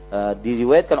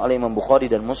 diriwayatkan oleh Imam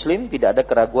Bukhari dan Muslim, tidak ada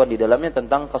keraguan di dalamnya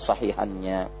tentang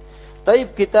kesahihannya.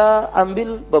 Taib, kita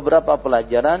ambil beberapa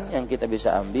pelajaran yang kita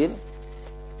bisa ambil.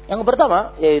 Yang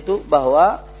pertama yaitu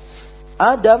bahwa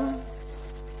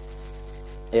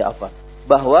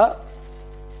bahwa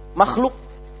makhluk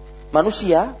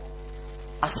manusia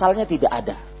asalnya tidak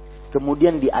ada,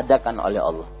 kemudian diadakan oleh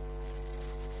Allah.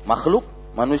 Makhluk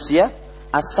manusia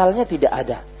asalnya tidak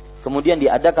ada, kemudian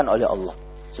diadakan oleh Allah.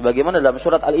 Sebagaimana dalam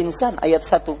surat Al-Insan ayat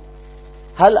 1.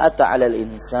 Hal ata 'alal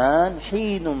insan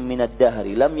hinum minad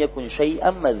dahri lam yakun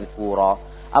syai'an madhkura.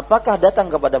 Apakah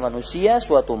datang kepada manusia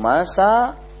suatu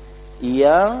masa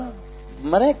yang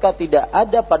mereka tidak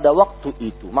ada pada waktu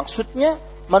itu? Maksudnya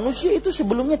manusia itu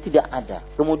sebelumnya tidak ada,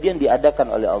 kemudian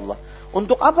diadakan oleh Allah.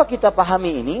 Untuk apa kita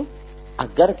pahami ini?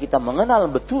 Agar kita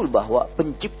mengenal betul bahwa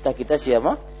pencipta kita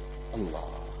siapa? Allah.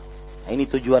 Nah, ini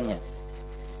tujuannya.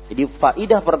 Jadi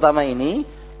faidah pertama ini,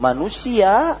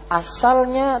 manusia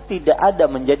asalnya tidak ada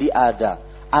menjadi ada,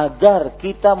 agar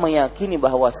kita meyakini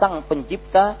bahwa sang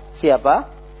pencipta siapa?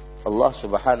 Allah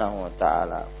Subhanahu wa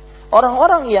taala.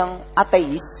 Orang-orang yang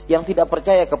ateis, yang tidak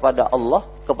percaya kepada Allah,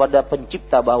 kepada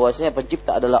pencipta, bahwasanya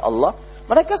pencipta adalah Allah,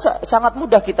 mereka sangat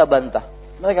mudah kita bantah.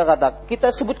 Mereka kata, kita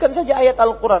sebutkan saja ayat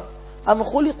Al-Quran. Am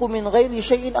khuliqu min ghairi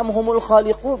syai'in am humul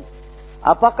khaliqun.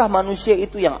 Apakah manusia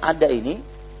itu yang ada ini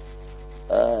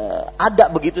ada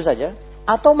begitu saja,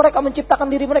 atau mereka menciptakan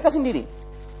diri mereka sendiri?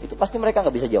 Itu pasti mereka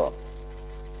nggak bisa jawab.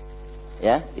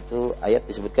 Ya, itu ayat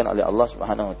disebutkan oleh Allah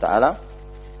Subhanahu wa taala.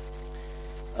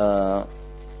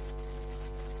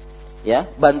 Ya,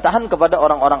 bantahan kepada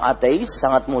orang-orang ateis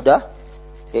sangat mudah,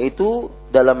 yaitu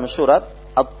dalam surat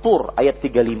At-Tur ayat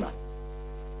 35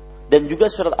 dan juga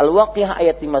surat Al-Waqiah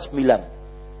ayat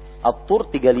 59. At-Tur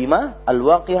 35,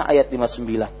 Al-Waqiah ayat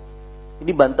 59.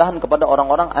 Ini bantahan kepada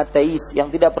orang-orang ateis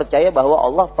yang tidak percaya bahwa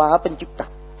Allah Maha Pencipta.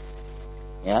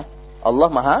 Ya, Allah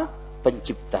Maha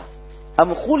Pencipta.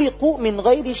 Am khuliqu min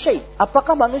ghairi syai'.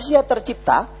 Apakah manusia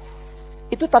tercipta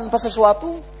itu tanpa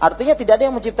sesuatu? Artinya tidak ada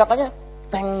yang menciptakannya.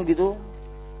 Teng gitu,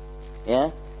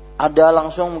 ya, ada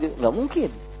langsung, nggak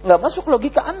mungkin, nggak masuk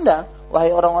logika Anda,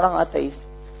 wahai orang-orang ateis.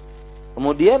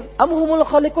 Kemudian, amhumul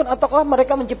khaliqun, ataukah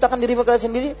mereka menciptakan diri mereka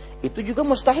sendiri? Itu juga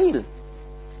mustahil.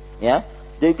 Ya,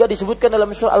 juga disebutkan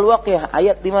dalam surah Al-Waqiah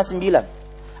ayat 59.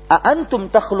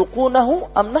 Aantum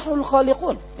takhluqunahu am nahnul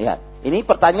khaliqun? Lihat, ini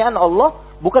pertanyaan Allah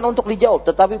bukan untuk dijawab,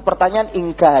 tetapi pertanyaan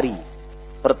ingkari,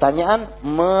 pertanyaan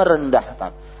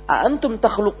merendahkan. Aantum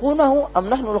takhluqunahu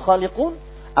am nahnul khaliqun?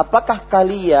 Apakah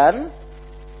kalian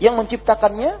yang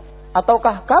menciptakannya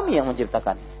ataukah kami yang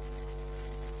menciptakannya?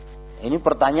 Ini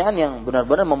pertanyaan yang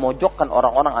benar-benar memojokkan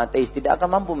orang-orang ateis, tidak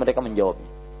akan mampu mereka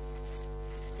menjawabnya.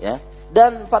 Ya,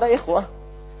 dan para ikhwah,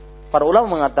 para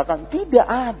ulama mengatakan tidak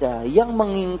ada yang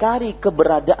mengingkari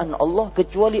keberadaan Allah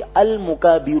kecuali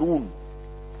al-mukabirun.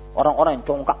 Orang-orang yang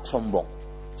congkak sombong.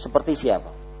 Seperti siapa?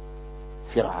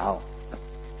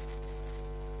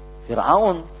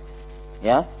 Fir'aun,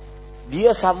 ya,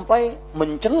 dia sampai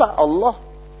mencela Allah,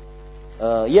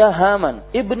 ya Haman,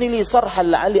 ibni li sarhal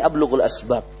la'ali ablughul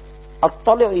asbab.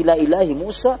 attali'u ila ilahi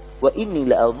Musa wa inni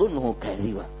la'adhunnuhu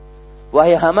kadhiba.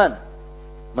 Wahai Haman,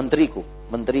 menteriku,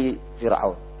 menteri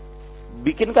Firaun,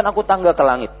 bikinkan aku tangga ke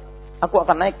langit. Aku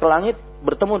akan naik ke langit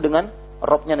bertemu dengan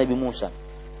Robnya Nabi Musa.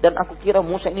 Dan aku kira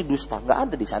Musa ini dusta, enggak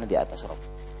ada di sana di atas Rob.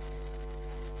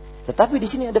 Tetapi di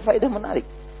sini ada faedah menarik,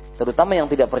 terutama yang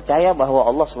tidak percaya bahwa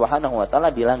Allah Subhanahu wa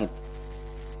taala di langit.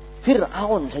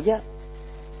 Firaun saja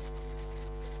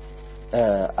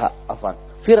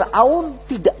Firaun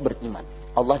tidak beriman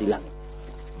Allah di langit.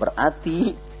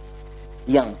 Berarti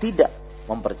yang tidak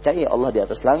mempercayai Allah di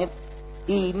atas langit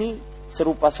ini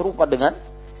serupa-serupa dengan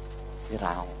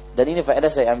Firaun. Dan ini faedah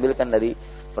saya ambilkan dari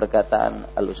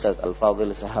perkataan Al-Ustaz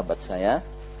Al-Fadhil, sahabat saya,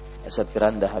 Ustaz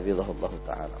Firanda hafizahullah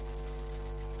ta'ala.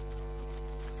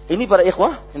 Ini para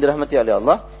ikhwah yang dirahmati oleh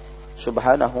Allah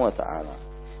Subhanahu wa ta'ala.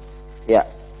 Ya,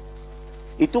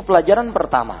 itu pelajaran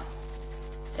pertama.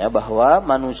 Ya, bahwa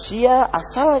manusia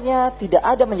asalnya tidak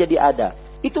ada menjadi ada.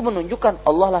 Itu menunjukkan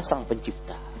Allah lah sang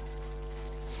pencipta.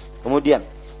 Kemudian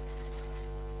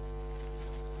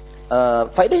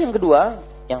faedah yang kedua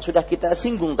yang sudah kita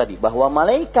singgung tadi, bahwa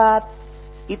malaikat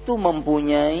itu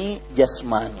mempunyai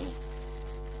jasmani.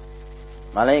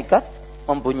 Malaikat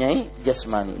mempunyai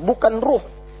jasmani, bukan ruh.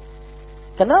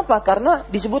 Kenapa? Karena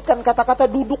disebutkan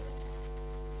kata-kata duduk.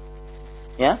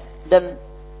 Ya, dan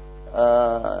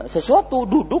sesuatu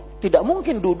duduk tidak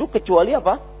mungkin duduk kecuali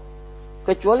apa?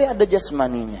 Kecuali ada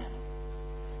jasmaninya.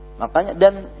 Makanya,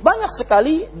 dan banyak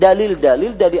sekali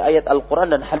dalil-dalil dari ayat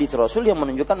Al-Quran dan hadis Rasul yang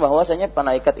menunjukkan bahwasanya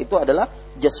malaikat itu adalah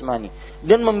jasmani.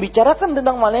 Dan membicarakan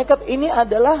tentang malaikat ini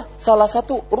adalah salah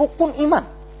satu rukun iman.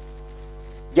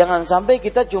 Jangan sampai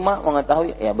kita cuma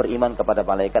mengetahui ya beriman kepada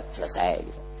malaikat selesai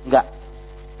gitu. Enggak.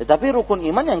 Tetapi rukun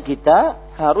iman yang kita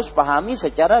harus pahami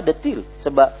secara detil,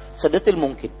 sedetil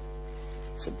mungkin.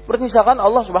 Seperti misalkan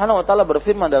Allah Subhanahu wa taala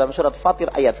berfirman dalam surat Fatir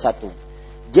ayat 1.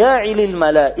 Ja'ilil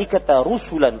malaikata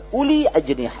rusulan uli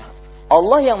ajnihah.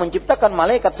 Allah yang menciptakan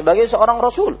malaikat sebagai seorang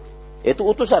rasul, yaitu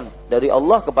utusan dari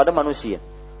Allah kepada manusia.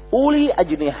 Uli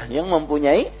ajnihah, yang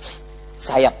mempunyai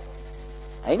sayap.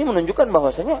 Nah, ini menunjukkan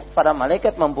bahwasanya para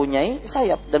malaikat mempunyai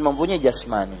sayap dan mempunyai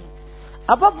jasmani.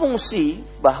 Apa fungsi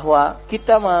bahwa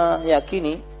kita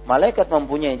meyakini malaikat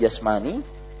mempunyai jasmani?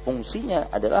 Fungsinya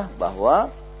adalah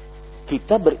bahwa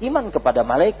kita beriman kepada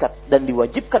malaikat dan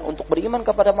diwajibkan untuk beriman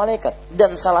kepada malaikat.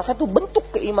 Dan salah satu bentuk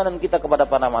keimanan kita kepada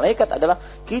para malaikat adalah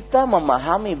kita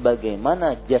memahami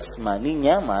bagaimana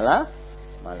jasmaninya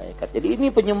malaikat. Jadi ini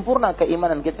penyempurna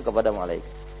keimanan kita kepada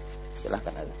malaikat.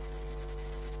 Silahkan ada.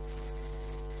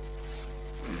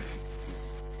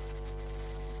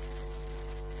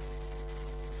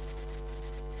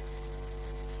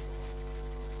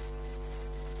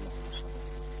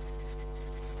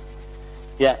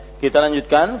 Ya, kita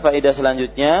lanjutkan faedah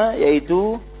selanjutnya,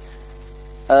 yaitu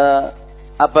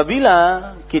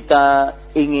apabila kita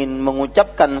ingin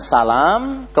mengucapkan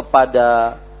salam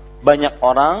kepada banyak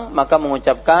orang, maka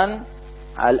mengucapkan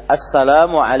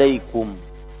assalamu alaikum.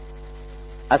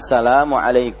 Assalamu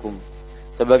alaikum.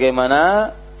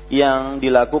 Sebagaimana yang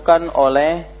dilakukan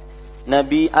oleh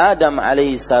Nabi Adam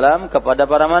alaihissalam kepada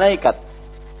para malaikat.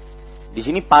 Di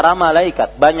sini para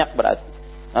malaikat, banyak berarti.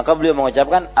 Maka beliau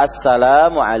mengucapkan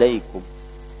assalamu alaikum.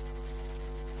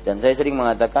 Dan saya sering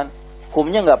mengatakan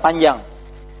kumnya enggak panjang.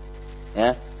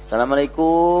 Ya,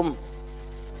 assalamualaikum.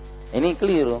 Ini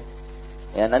keliru.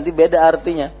 Ya, nanti beda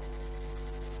artinya.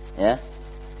 Ya.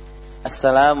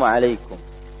 Assalamu alaikum.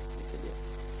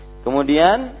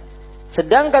 Kemudian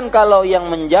sedangkan kalau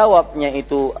yang menjawabnya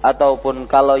itu ataupun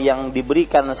kalau yang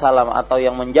diberikan salam atau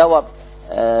yang menjawab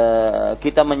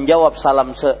kita menjawab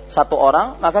salam satu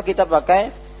orang, maka kita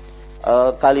pakai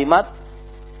kalimat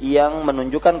yang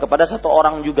menunjukkan kepada satu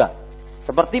orang juga.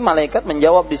 Seperti malaikat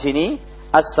menjawab di sini,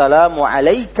 assalamu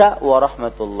alayka wa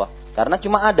rahmatullah. Karena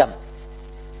cuma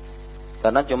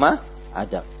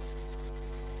Adam.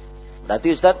 Berarti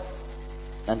Ustaz,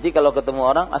 nanti kalau ketemu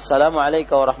orang, assalamu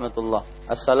alayka wa rahmatullah,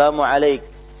 assalamu alayk.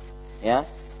 Ya.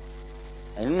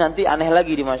 Ini nanti aneh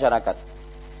lagi di masyarakat.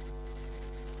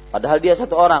 Padahal dia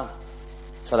satu orang.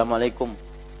 Assalamualaikum.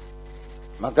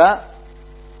 Maka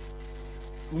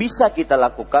bisa kita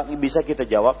lakukan, bisa kita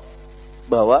jawab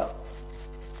bahwa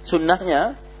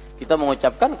sunnahnya kita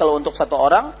mengucapkan kalau untuk satu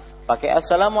orang pakai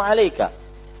assalamu alayka.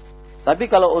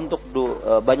 Tapi kalau untuk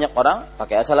banyak orang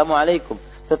pakai assalamu alaikum.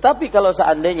 Tetapi kalau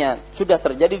seandainya sudah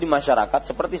terjadi di masyarakat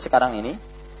seperti sekarang ini,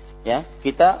 ya,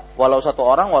 kita walau satu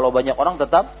orang, walau banyak orang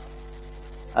tetap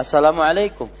assalamu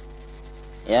alaikum.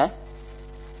 Ya.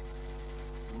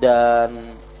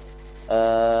 Dan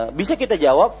bisa kita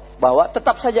jawab bahwa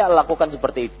tetap saja lakukan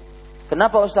seperti itu.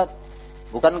 Kenapa Ustaz?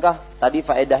 Bukankah tadi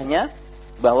faedahnya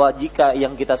bahwa jika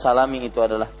yang kita salami itu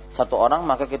adalah satu orang,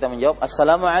 maka kita menjawab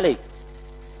assalamu alaik.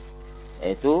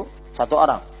 Yaitu satu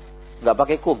orang, enggak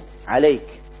pakai kum, alaik.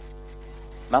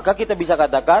 Maka kita bisa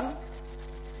katakan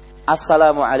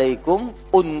assalamu alaikum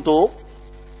untuk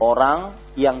orang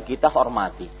yang kita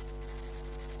hormati.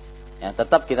 Ya,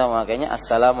 tetap kita memakainya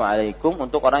assalamu alaikum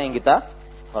untuk orang yang kita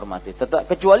hormati. Tetap,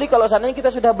 kecuali kalau seandainya kita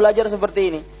sudah belajar seperti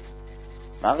ini.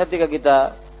 Maka ketika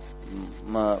kita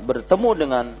bertemu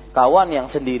dengan kawan yang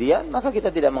sendirian, maka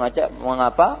kita tidak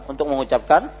mengapa untuk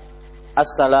mengucapkan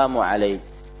assalamu alaikum.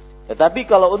 Tetapi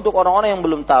kalau untuk orang-orang yang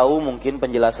belum tahu mungkin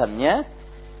penjelasannya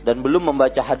dan belum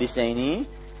membaca hadisnya ini,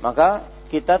 maka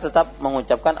kita tetap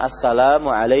mengucapkan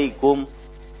assalamu alaikum.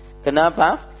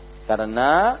 Kenapa?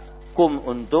 Karena kum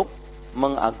untuk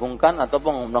mengagungkan atau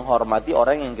menghormati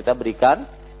orang yang kita berikan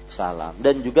salam,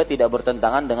 dan juga tidak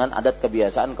bertentangan dengan adat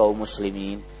kebiasaan kaum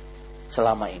muslimin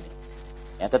selama ini.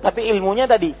 Ya, tetapi ilmunya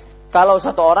tadi, kalau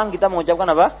satu orang kita mengucapkan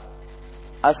apa?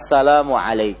 Assalamu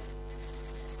alaikum.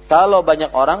 Kalau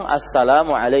banyak orang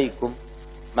assalamu alaikum.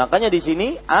 Makanya di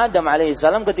sini Adam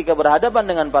alaihissalam ketika berhadapan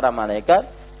dengan para malaikat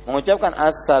mengucapkan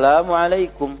assalamu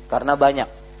alaikum karena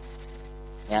banyak.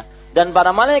 Ya. Dan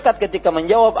para malaikat ketika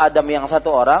menjawab Adam yang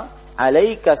satu orang,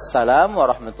 alaikassalam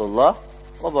warahmatullahi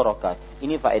wabarakatuh.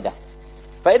 Ini faedah.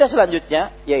 Faedah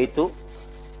selanjutnya yaitu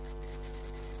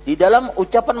di dalam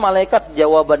ucapan malaikat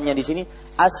jawabannya di sini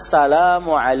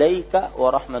assalamu alayka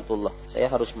warahmatullah.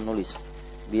 Saya harus menulis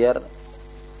biar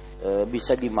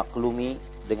bisa dimaklumi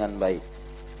dengan baik.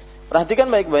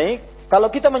 Perhatikan baik-baik. Kalau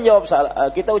kita menjawab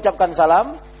kita ucapkan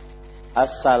salam,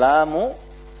 assalamu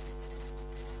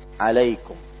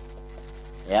alaikum.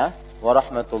 Ya,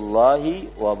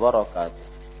 warahmatullahi wabarakatuh.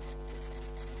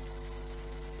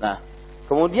 Nah,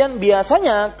 kemudian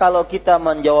biasanya kalau kita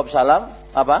menjawab salam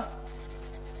apa?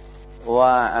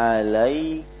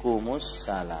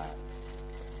 Waalaikumsalam.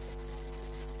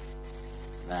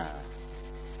 Nah,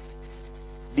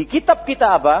 di kitab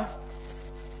kita apa?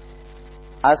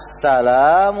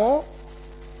 Assalamu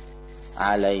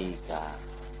alaika.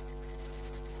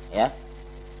 Ya.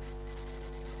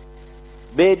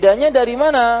 Bedanya dari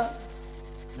mana?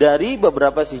 Dari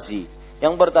beberapa sisi.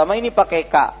 Yang pertama ini pakai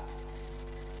ka.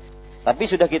 Tapi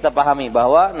sudah kita pahami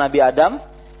bahwa Nabi Adam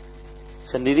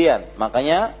sendirian,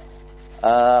 makanya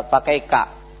pakai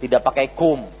ka, tidak pakai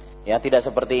kum. Ya, tidak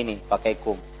seperti ini, pakai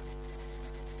kum.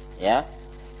 Ya.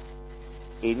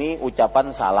 Ini ucapan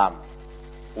salam.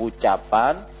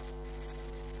 Ucapan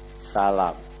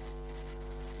salam.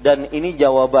 Dan ini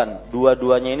jawaban,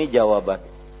 dua-duanya ini jawaban.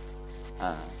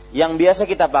 Nah, yang biasa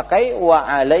kita pakai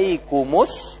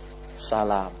wa'alaikumus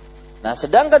salam. Nah,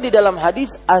 sedangkan di dalam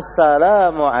hadis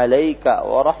assalamu alayka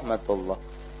warahmatullah.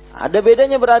 Ada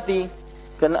bedanya berarti.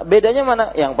 Bedanya mana?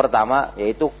 Yang pertama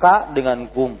yaitu ka dengan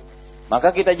kum.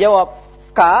 Maka kita jawab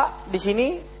ka di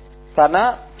sini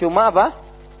karena cuma apa?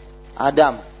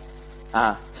 Adam.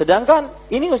 Nah, sedangkan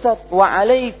ini Ustaz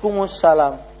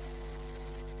wa'alaikumussalam.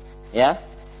 Ya.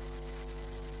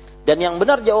 Dan yang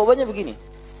benar jawabannya begini.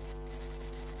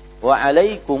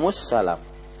 Wa'alaikumussalam.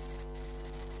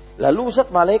 Lalu Ustaz,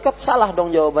 malaikat salah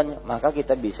dong jawabannya. Maka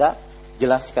kita bisa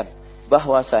jelaskan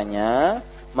bahwasanya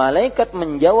malaikat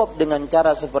menjawab dengan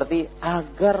cara seperti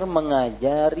agar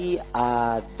mengajari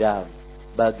Adam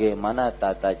bagaimana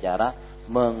tata cara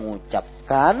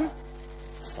mengucapkan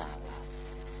salam.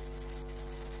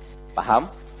 Paham?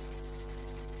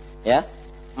 Ya?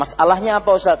 Masalahnya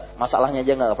apa Ustaz? Masalahnya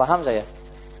aja enggak paham saya.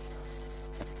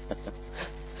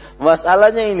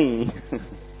 Masalahnya ini.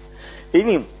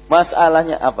 Ini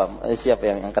masalahnya apa? Siapa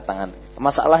yang angkat tangan?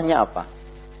 Masalahnya apa?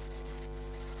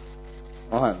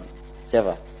 Mohon.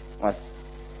 Siapa? Mas.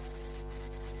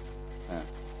 Nah,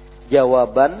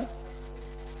 jawaban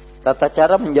tata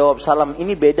cara menjawab salam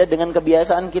ini beda dengan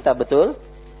kebiasaan kita, betul?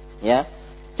 Ya.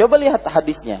 Coba lihat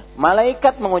hadisnya.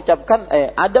 Malaikat mengucapkan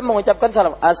Adam mengucapkan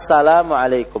salam,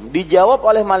 assalamualaikum. Dijawab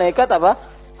oleh malaikat apa?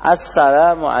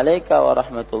 Assalamu alayka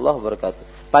warahmatullahi wabarakatuh.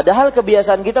 Padahal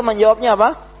kebiasaan kita menjawabnya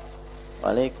apa?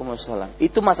 Waalaikumsalam.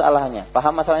 Itu masalahnya.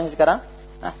 Paham masalahnya sekarang?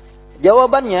 Nah,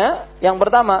 jawabannya yang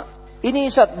pertama,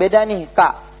 ini Ustaz beda nih,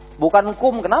 ka, bukan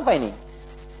kum. Kenapa ini?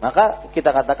 Maka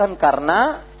kita katakan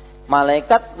karena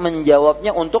malaikat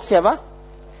menjawabnya untuk siapa?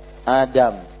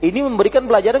 Adam. Ini memberikan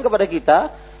pelajaran kepada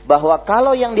kita bahwa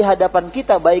kalau yang di hadapan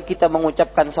kita, baik kita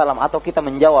mengucapkan salam atau kita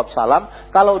menjawab salam,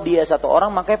 kalau dia satu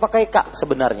orang maka pakai ka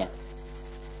sebenarnya.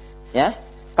 Ya.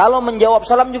 Kalau menjawab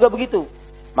salam juga begitu.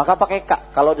 Maka pakai ka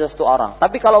kalau dia satu orang.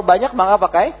 Tapi kalau banyak maka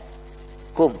pakai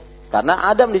kum.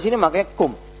 Karena Adam di sini pakai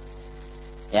kum.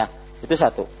 Ya, itu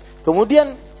satu.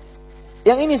 Kemudian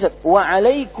yang ini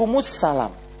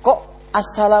wa'alaikumussalam. Kok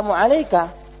assalamu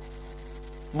alayka?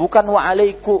 Bukan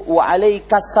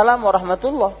wa'alaikassalam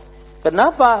warahmatullah.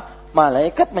 Kenapa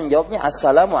malaikat menjawabnya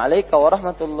Assalamualaikum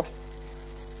warahmatullah?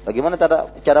 Bagaimana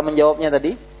cara menjawabnya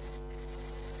tadi?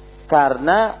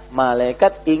 Karena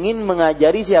malaikat ingin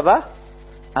mengajari siapa?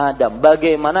 Adam.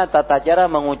 Bagaimana tata cara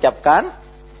mengucapkan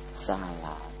salam.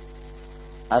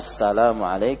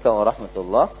 Assalamualaikum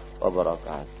warahmatullahi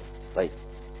wabarakatuh. Baik.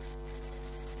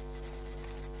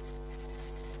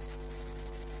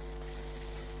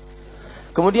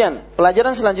 Kemudian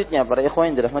pelajaran selanjutnya para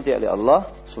ikhwan yang dirahmati oleh Allah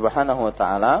Subhanahu wa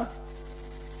taala,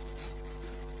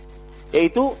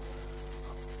 yaitu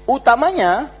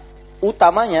utamanya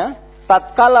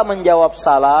tatkala menjawab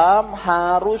salam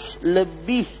harus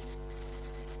lebih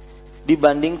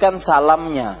dibandingkan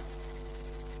salamnya.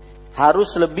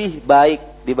 Harus lebih baik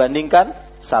dibandingkan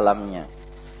salamnya.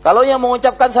 Kalau yang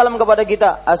mengucapkan salam kepada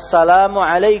kita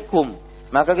Assalamualaikum,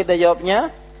 maka kita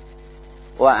jawabnya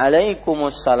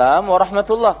Waalaikumsalam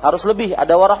warahmatullah. Harus lebih,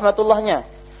 ada warahmatullahnya.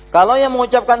 Kalau yang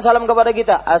mengucapkan salam kepada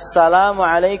kita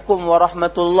Assalamualaikum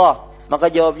warahmatullah, maka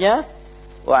jawabnya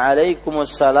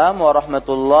Waalaikumsalam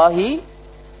warahmatullahi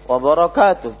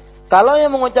wabarakatuh. Kalau yang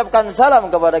mengucapkan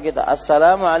salam kepada kita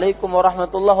Assalamualaikum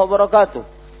warahmatullahi wabarakatuh,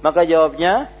 maka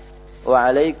jawabnya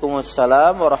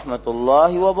Waalaikumsalam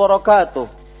warahmatullahi wabarakatuh.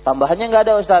 Tambahannya enggak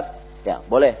ada, Ustaz. Ya,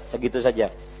 boleh segitu saja.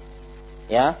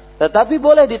 Ya, tetapi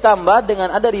boleh ditambah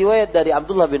dengan ada riwayat dari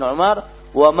Abdullah bin Umar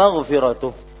wa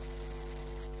maghfiratuh.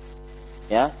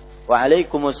 Ya,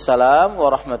 Waalaikumsalam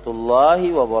warahmatullahi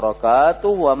wabarakatuh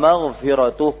wa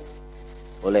maghfiratuh.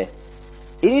 Boleh.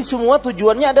 Ini semua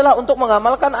tujuannya adalah untuk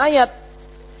mengamalkan ayat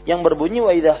yang berbunyi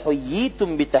wa idza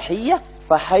huyyitum bitahiyyah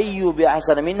fahayyu bi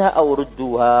ahsana minha aw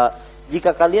rudduha.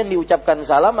 Jika kalian diucapkan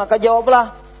salam maka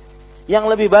jawablah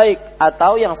yang lebih baik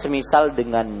atau yang semisal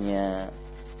dengannya.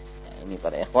 Ini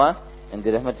para ikhwah yang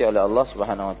dirahmati oleh Allah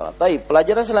Subhanahu wa taala. Baik,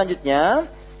 pelajaran selanjutnya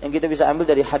yang kita bisa ambil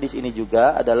dari hadis ini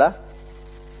juga adalah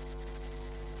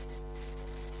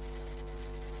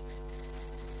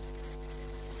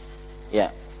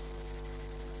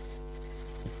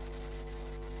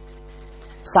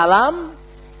salam,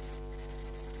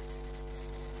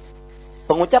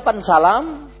 pengucapan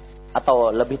salam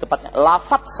atau lebih tepatnya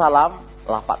lafaz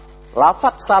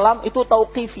salam itu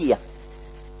tauqifiyah.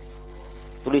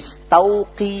 Tulis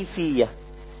tauqifiyah.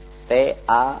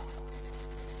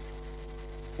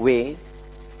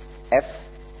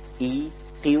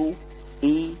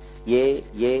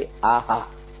 T-A-W-F-I-Q-I-Y-Y-A-H.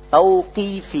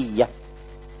 Tauqifiyah.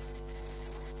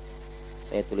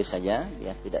 Saya tulis saja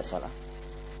biar tidak salah.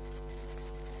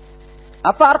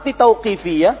 Apa arti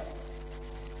tauqifiyah?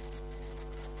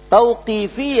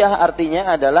 Tauqifiyah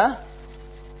artinya adalah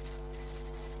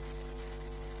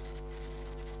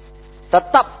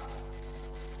tetap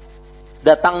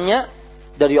datangnya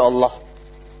dari Allah.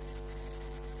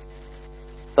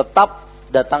 Tetap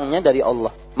datangnya dari Allah.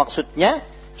 Maksudnya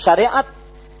syariat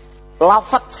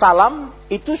lafaz salam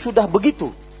itu sudah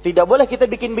begitu. Tidak boleh kita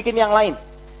bikin-bikin yang lain.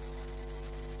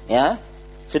 Ya,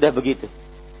 sudah begitu.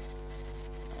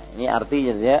 Nah, ini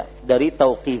artinya ya, dari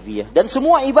tauqifiyah. Dan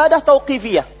semua ibadah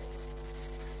tauqifiyah.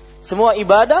 Semua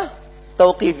ibadah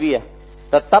tauqifiyah.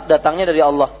 Tetap datangnya dari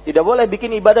Allah. Tidak boleh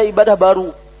bikin ibadah-ibadah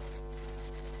baru.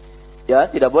 Ya,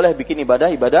 tidak boleh bikin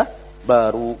ibadah-ibadah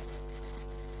baru.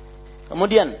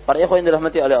 Kemudian, para ikhwan yang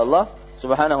dirahmati oleh Allah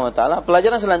Subhanahu wa taala,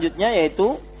 pelajaran selanjutnya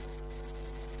yaitu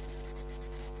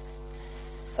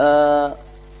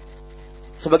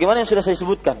sebagaimana yang sudah saya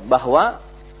sebutkan bahwa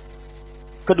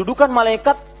kedudukan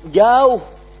malaikat jauh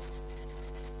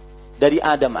dari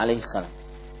Adam alaihissalam.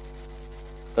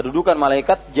 Kedudukan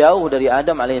malaikat jauh dari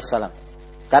Adam alaihissalam.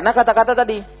 Karena kata-kata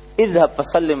tadi, idhab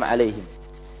fasallim alaihim.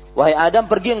 Wahai Adam,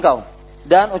 pergi engkau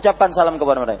dan ucapkan salam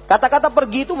kepada mereka. Kata-kata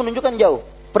pergi itu menunjukkan jauh.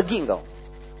 Pergi engkau.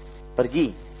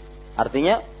 Pergi.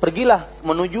 Artinya pergilah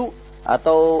menuju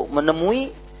atau menemui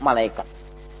malaikat.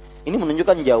 Ini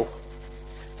menunjukkan jauh.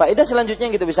 Faedah selanjutnya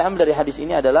yang kita bisa ambil dari hadis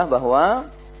ini adalah bahwa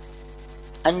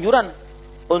anjuran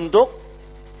untuk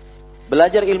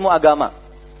belajar ilmu agama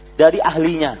dari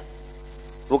ahlinya,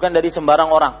 bukan dari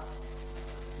sembarang orang.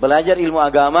 Belajar ilmu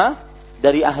agama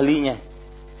dari ahlinya,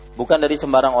 bukan dari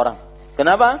sembarang orang.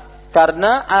 Kenapa?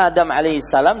 Karena Adam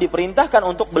alaihissalam diperintahkan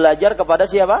untuk belajar kepada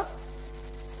siapa?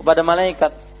 Kepada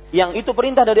malaikat. Yang itu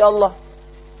perintah dari Allah.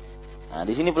 Nah,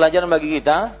 di sini pelajaran bagi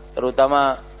kita,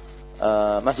 terutama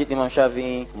Masjid Imam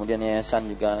Syafi'i, kemudian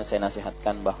yayasan juga saya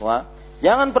nasihatkan bahwa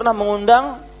jangan pernah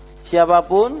mengundang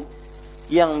siapapun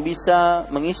yang bisa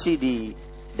mengisi di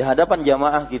hadapan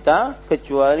jamaah kita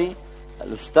kecuali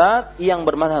ustaz yang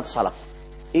bermanhaj salaf.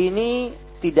 Ini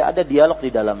tidak ada dialog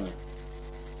di dalamnya.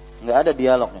 Enggak ada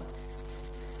dialognya.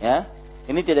 Ya,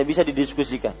 ini tidak bisa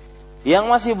didiskusikan. Yang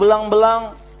masih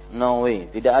belang-belang, no way,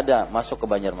 tidak ada masuk ke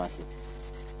Banjarmasin.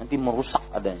 nanti merusak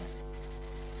adanya.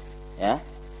 Ya,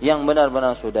 yang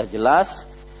benar-benar sudah jelas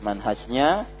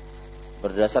manhajnya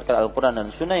berdasarkan Al-Quran dan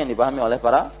Sunnah yang dipahami oleh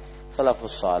para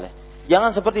salafus saleh.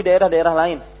 Jangan seperti daerah-daerah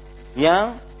lain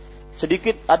yang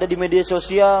sedikit ada di media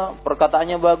sosial,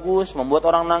 perkataannya bagus, membuat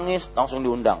orang nangis, langsung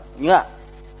diundang. Enggak.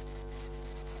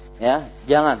 Ya,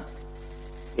 jangan.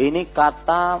 Ini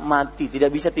kata mati, tidak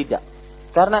bisa tidak.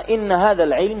 Karena inna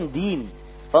hadzal ilm din,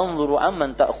 fanzuru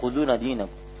amman ta'khuduna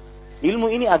dinakum.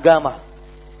 Ilmu ini agama.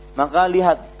 Maka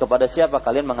lihat kepada siapa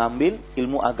kalian mengambil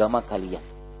ilmu agama kalian.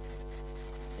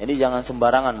 Jadi jangan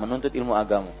sembarangan menuntut ilmu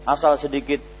agama. Asal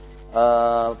sedikit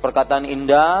perkataan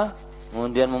indah,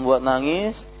 kemudian membuat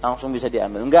nangis, langsung bisa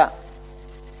diambil. Enggak.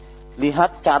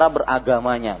 Lihat cara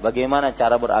beragamanya. Bagaimana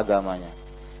cara beragamanya.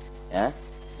 Ya,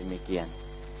 demikian.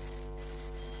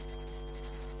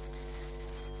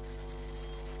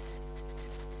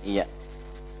 Iya.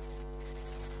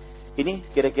 Ini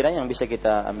kira-kira yang bisa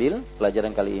kita ambil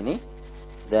pelajaran kali ini.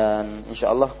 Dan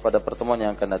insyaallah pada pertemuan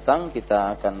yang akan datang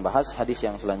kita akan bahas hadis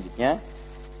yang selanjutnya.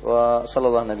 Wa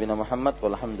sallallahu nabiyana Muhammad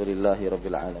walhamdulillahi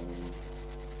rabbil alamin.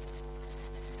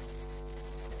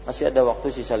 Masih ada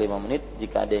waktu sisa 5 menit.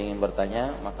 Jika ada yang ingin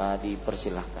bertanya maka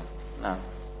dipersilahkan. Nah,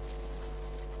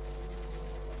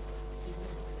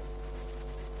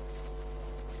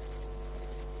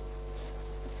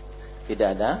 tidak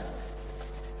ada.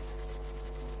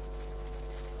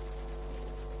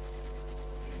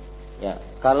 Ya,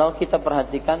 kalau kita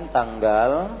perhatikan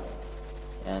tanggal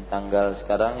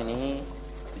sekarang ini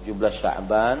 17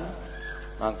 Sya'ban,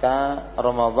 maka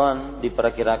Ramadan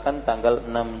diperkirakan tanggal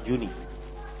 6 Juni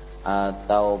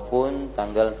ataupun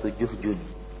tanggal 7 Juni.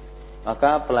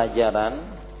 Maka pelajaran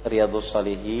Riyadhush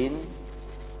Shalihin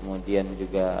kemudian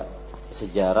juga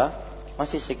sejarah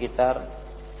masih sekitar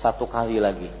 1 kali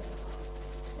lagi.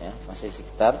 Ya, masih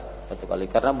sekitar 1 kali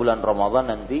karena bulan Ramadan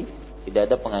nanti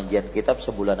tidak ada pengajian kitab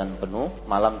sebulanan penuh,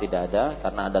 malam tidak ada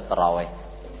karena ada tarawih.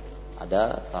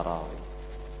 Ada tarawih.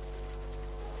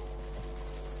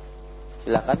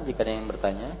 Silakan jika ada yang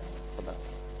bertanya.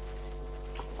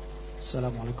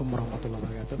 Assalamualaikum warahmatullahi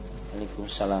wabarakatuh.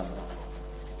 Waalaikumsalam.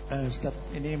 Ustaz,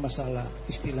 ini masalah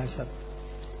istilah Ustaz.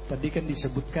 Tadi kan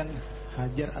disebutkan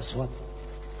Hajar Aswad.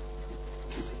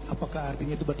 Apakah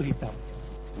artinya itu batu hitam?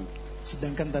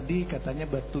 Sedangkan tadi katanya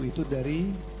batu itu dari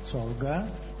surga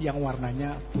yang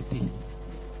warnanya putih.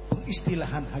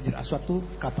 Pengistilahan Hajar Aswad itu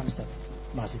kapan Ustaz?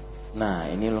 Masih. Nah,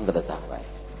 ini lu enggak tahu.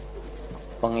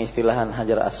 Pengistilahan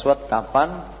Hajar Aswad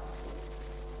kapan?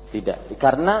 Tidak.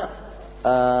 Karena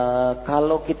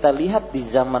kalau kita lihat di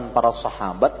zaman para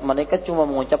sahabat, mereka cuma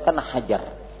mengucapkan hajar,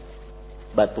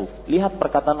 batu. Lihat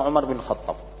perkataan Umar bin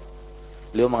Khattab.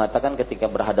 Beliau mengatakan ketika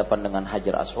berhadapan dengan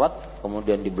Hajar Aswad,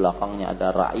 kemudian di belakangnya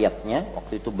ada rakyatnya.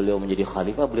 Waktu itu beliau menjadi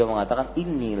khalifah. Beliau mengatakan,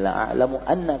 Inni la'alamu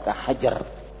annaka hajar,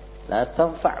 la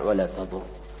tanfa' wa la tadur.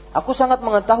 Aku sangat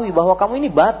mengetahui bahwa kamu ini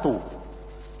batu,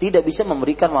 tidak bisa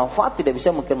memberikan manfaat, tidak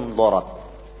bisa memberikan mudarat.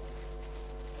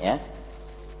 Ya.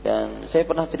 Dan saya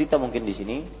pernah cerita mungkin di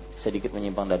sini, sedikit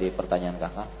menyimpang dari pertanyaan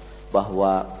kakak,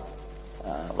 bahwa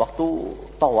waktu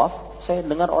tawaf, saya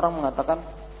dengar orang mengatakan,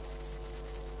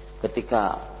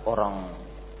 ketika orang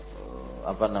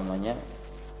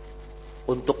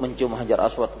untuk mencium Hajar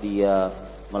Aswad dia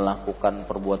melakukan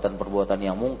perbuatan-perbuatan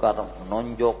yang mungkar,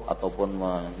 menonjok ataupun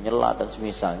menyela dan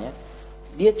semisalnya,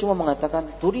 dia cuma mengatakan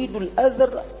turidul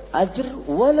ajr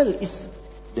walal ism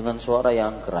dengan suara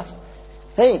yang keras.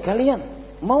 Hei kalian,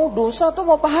 mau dosa atau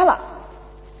mau pahala?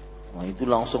 Nah, itu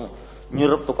langsung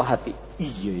nyerep tuh ke hati.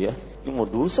 Iya ya, ini mau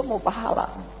dosa mau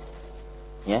pahala.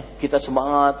 Ya, kita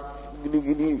semangat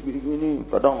gini,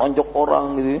 kadang nonjok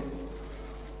orang gitu.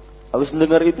 Habis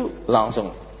dengar itu langsung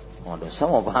mau dosa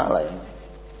mau pahala ya.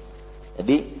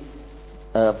 Jadi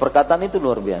perkataan itu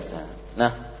luar biasa.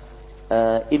 Nah,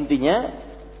 intinya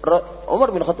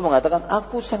Umar bin Khattab mengatakan,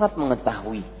 aku sangat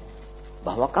mengetahui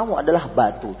bahwa kamu adalah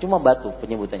batu, cuma batu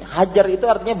penyebutannya. Hajar itu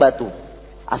artinya batu,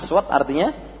 Aswad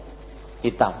artinya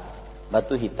hitam,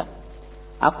 batu hitam.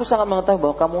 Aku sangat mengetahui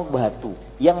bahwa kamu batu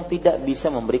yang tidak bisa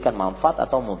memberikan manfaat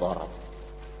atau mudarat.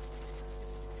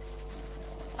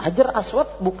 Hajar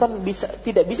Aswad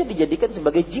tidak bisa dijadikan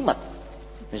sebagai jimat.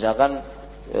 Misalkan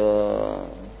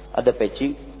ada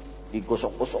peci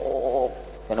digosok-gosok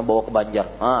karena bawa ke Banjar.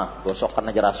 Gosokkan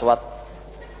Hajar Aswad.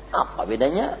 Apa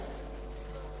bedanya?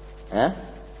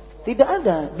 Tidak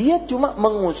ada. Dia cuma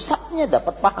mengusapnya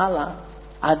dapat pahala.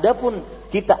 Adapun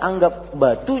kita anggap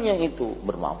batunya itu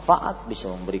bermanfaat, bisa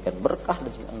memberikan berkah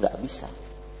dan sebagainya, enggak bisa.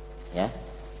 Ya.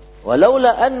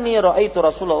 Walaula anni ra'aitu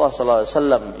Rasulullah sallallahu alaihi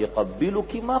wasallam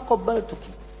yuqabbiluki ma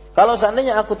qabbaltuki. Kalau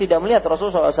seandainya aku tidak melihat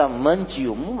Rasulullah SAW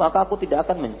menciummu, maka aku tidak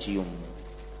akan menciummu.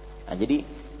 Nah, jadi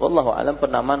Wallahu alam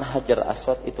penamaan Hajar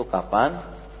Aswad itu kapan?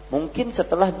 Mungkin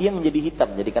setelah dia menjadi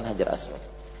hitam, jadikan Hajar Aswad.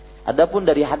 Adapun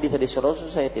dari hadis-hadis Rasul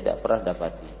saya tidak pernah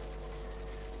dapati.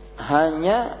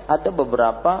 Hanya ada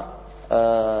beberapa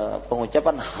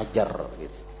pengucapan hajar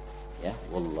gitu. Ya,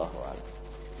 wallahu a'lam.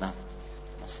 Nah,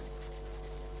 masih.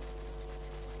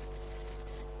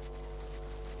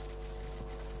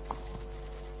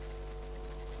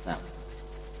 Nah.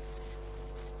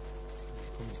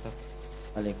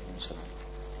 Waalaikumsalam.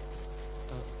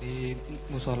 Di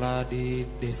musola di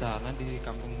desa di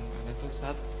kampung itu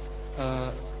saat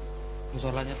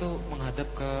musolanya tuh menghadap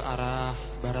ke arah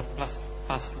barat pas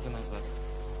gitu Ustaz.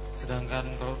 Sedangkan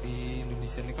kalau di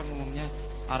Indonesia ini kan umumnya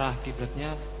arah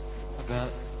kiblatnya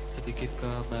agak sedikit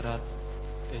ke barat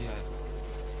daya.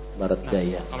 Barat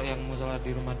daya. Kalau yang musola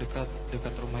di rumah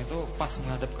dekat rumah itu pas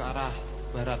menghadap ke arah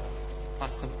barat,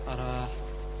 pas arah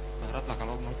barat lah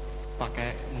kalau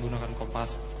pakai menggunakan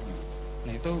kompas.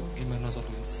 Nah itu gimana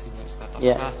solusinya Ustaz?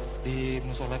 Apakah di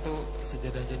musola itu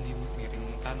sejadahnya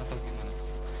dimiringkan atau gimana?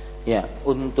 Ya,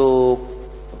 untuk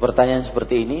pertanyaan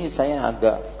seperti ini saya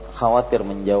agak khawatir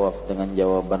menjawab dengan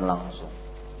jawaban langsung.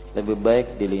 Lebih baik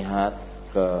dilihat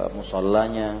ke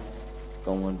musolanya,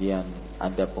 kemudian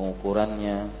ada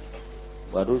pengukurannya,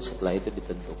 baru setelah itu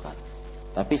ditentukan.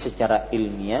 Tapi secara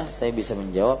ilmiah saya bisa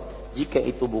menjawab, jika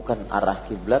itu bukan arah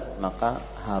kiblat maka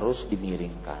harus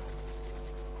dimiringkan.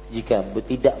 Jika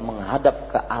tidak menghadap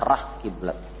ke arah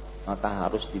kiblat maka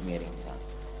harus dimiringkan.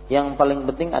 Yang paling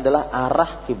penting adalah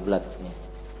arah kiblatnya,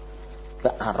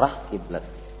 ke arah kiblat.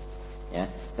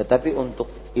 Ya, tetapi untuk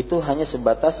itu hanya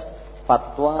sebatas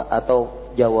fatwa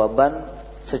atau jawaban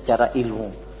secara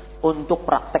ilmu. Untuk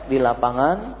praktek di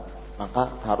lapangan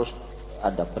maka harus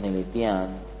ada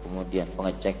penelitian, kemudian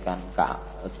pengecekan ke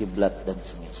kiblat dan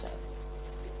semisal.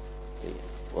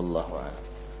 Wallahu a'lam.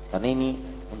 Karena ini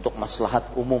untuk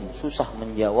maslahat umum, susah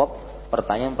menjawab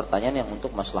pertanyaan-pertanyaan yang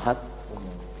untuk maslahat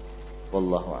umum.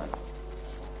 Wallahu a'lam.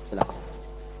 Silakan.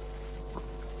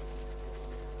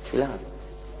 Silakan.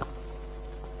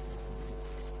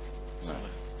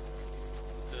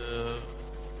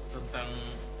 Tentang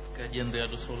kajian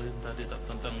Riyadhush tadi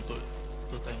tentang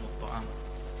Tut'imut Ta'am,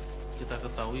 kita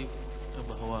ketahui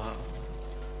bahwa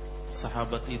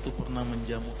sahabat itu pernah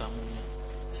menjamu tamunya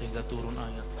sehingga turun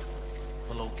ayat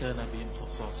walau kana bihim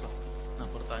khassasah. Nah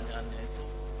pertanyaannya itu,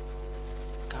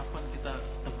 kapan kita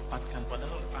tempatkan,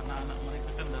 padahal anak-anak mereka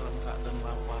kan dalam keadaan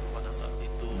lapar pada saat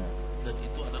itu, dan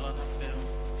itu adalah nafkah yang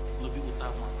lebih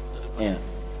utama daripada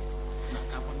Nah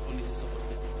kapan kondisi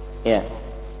seperti itu? Ya,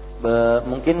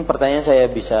 mungkin pertanyaan saya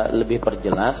bisa lebih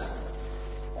perjelas,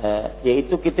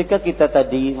 yaitu ketika kita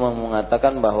tadi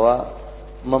mengatakan bahwa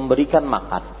memberikan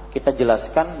makan, kita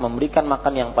jelaskan memberikan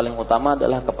makan yang paling utama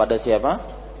adalah kepada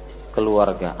siapa?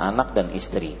 Keluarga, anak dan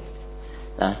istri.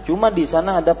 Nah, cuma di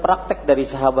sana ada praktek dari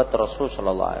sahabat Rasul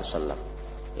sallallahu alaihi wasallam.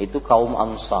 Itu kaum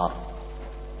Ansar.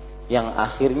 Yang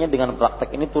akhirnya dengan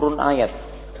praktek ini turun ayat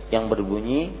yang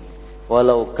berbunyi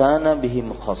walau kana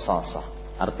bihim khassasah.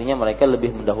 Artinya mereka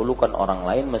lebih mendahulukan orang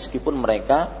lain meskipun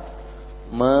mereka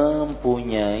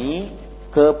mempunyai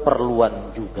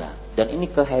keperluan juga. Dan ini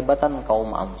kehebatan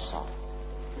kaum Ansar.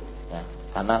 Ya,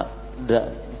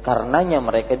 karenanya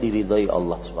mereka diridhoi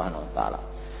Allah Subhanahu wa taala.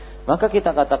 Maka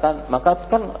kita katakan, maka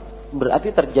kan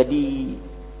berarti terjadi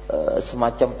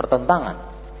semacam pertentangan,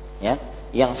 ya.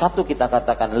 Yang satu kita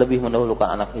katakan lebih mendahulukan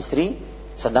anak istri,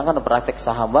 sedangkan praktek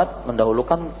sahabat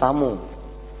mendahulukan tamu.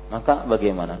 Maka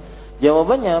bagaimana?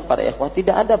 Jawabannya para ikhwah,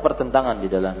 tidak ada pertentangan di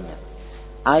dalamnya.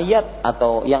 Ayat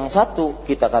atau yang satu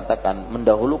kita katakan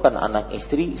mendahulukan anak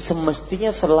istri semestinya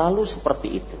selalu seperti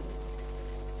itu.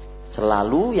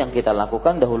 Selalu yang kita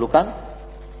lakukan dahulukan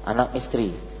anak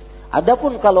istri.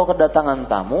 Adapun kalau kedatangan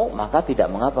tamu, maka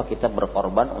tidak mengapa kita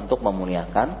berkorban untuk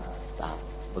memuliakan tamu.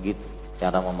 Begitu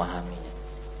cara memahaminya.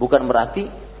 Bukan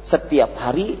berarti setiap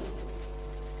hari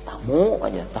tamu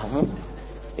aja, tamu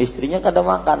istrinya kada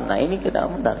makan. Nah ini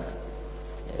tidak benar.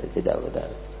 Ya, tidak benar.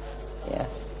 Ya.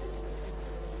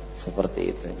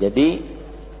 Seperti itu. Jadi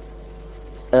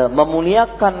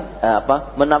memuliakan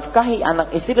menafkahi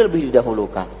anak istri lebih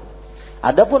didahulukan.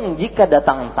 Adapun jika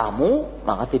datang tamu,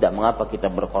 maka tidak mengapa kita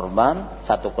berkorban,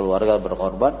 satu keluarga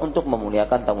berkorban untuk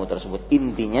memuliakan tamu tersebut.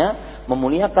 Intinya,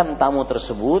 memuliakan tamu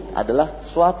tersebut adalah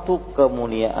suatu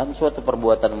kemuliaan, suatu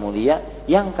perbuatan mulia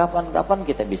yang kapan-kapan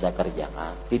kita bisa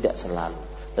kerjakan, tidak selalu.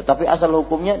 Tetapi asal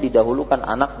hukumnya didahulukan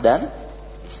anak dan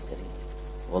istri.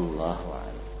 Wallahu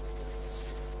a'lam.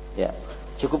 Ya,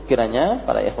 cukup kiranya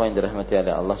para ikhwan yang dirahmati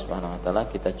oleh Allah Subhanahu wa taala,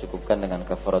 kita cukupkan dengan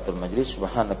kafaratul majlis.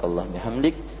 Subhanakallah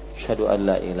bihamdik, asyhadu an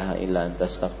la ilaha illa anta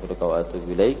astaghfiruka wa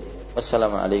atubu ilaik.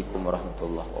 Wassalamualaikum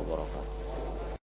warahmatullahi wabarakatuh.